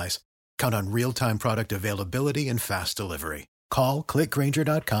supplies. Count on real-time product availability and fast delivery. Call, click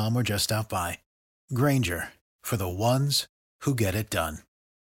Grainger.com, or just stop by. Grainger, for the ones who get it done.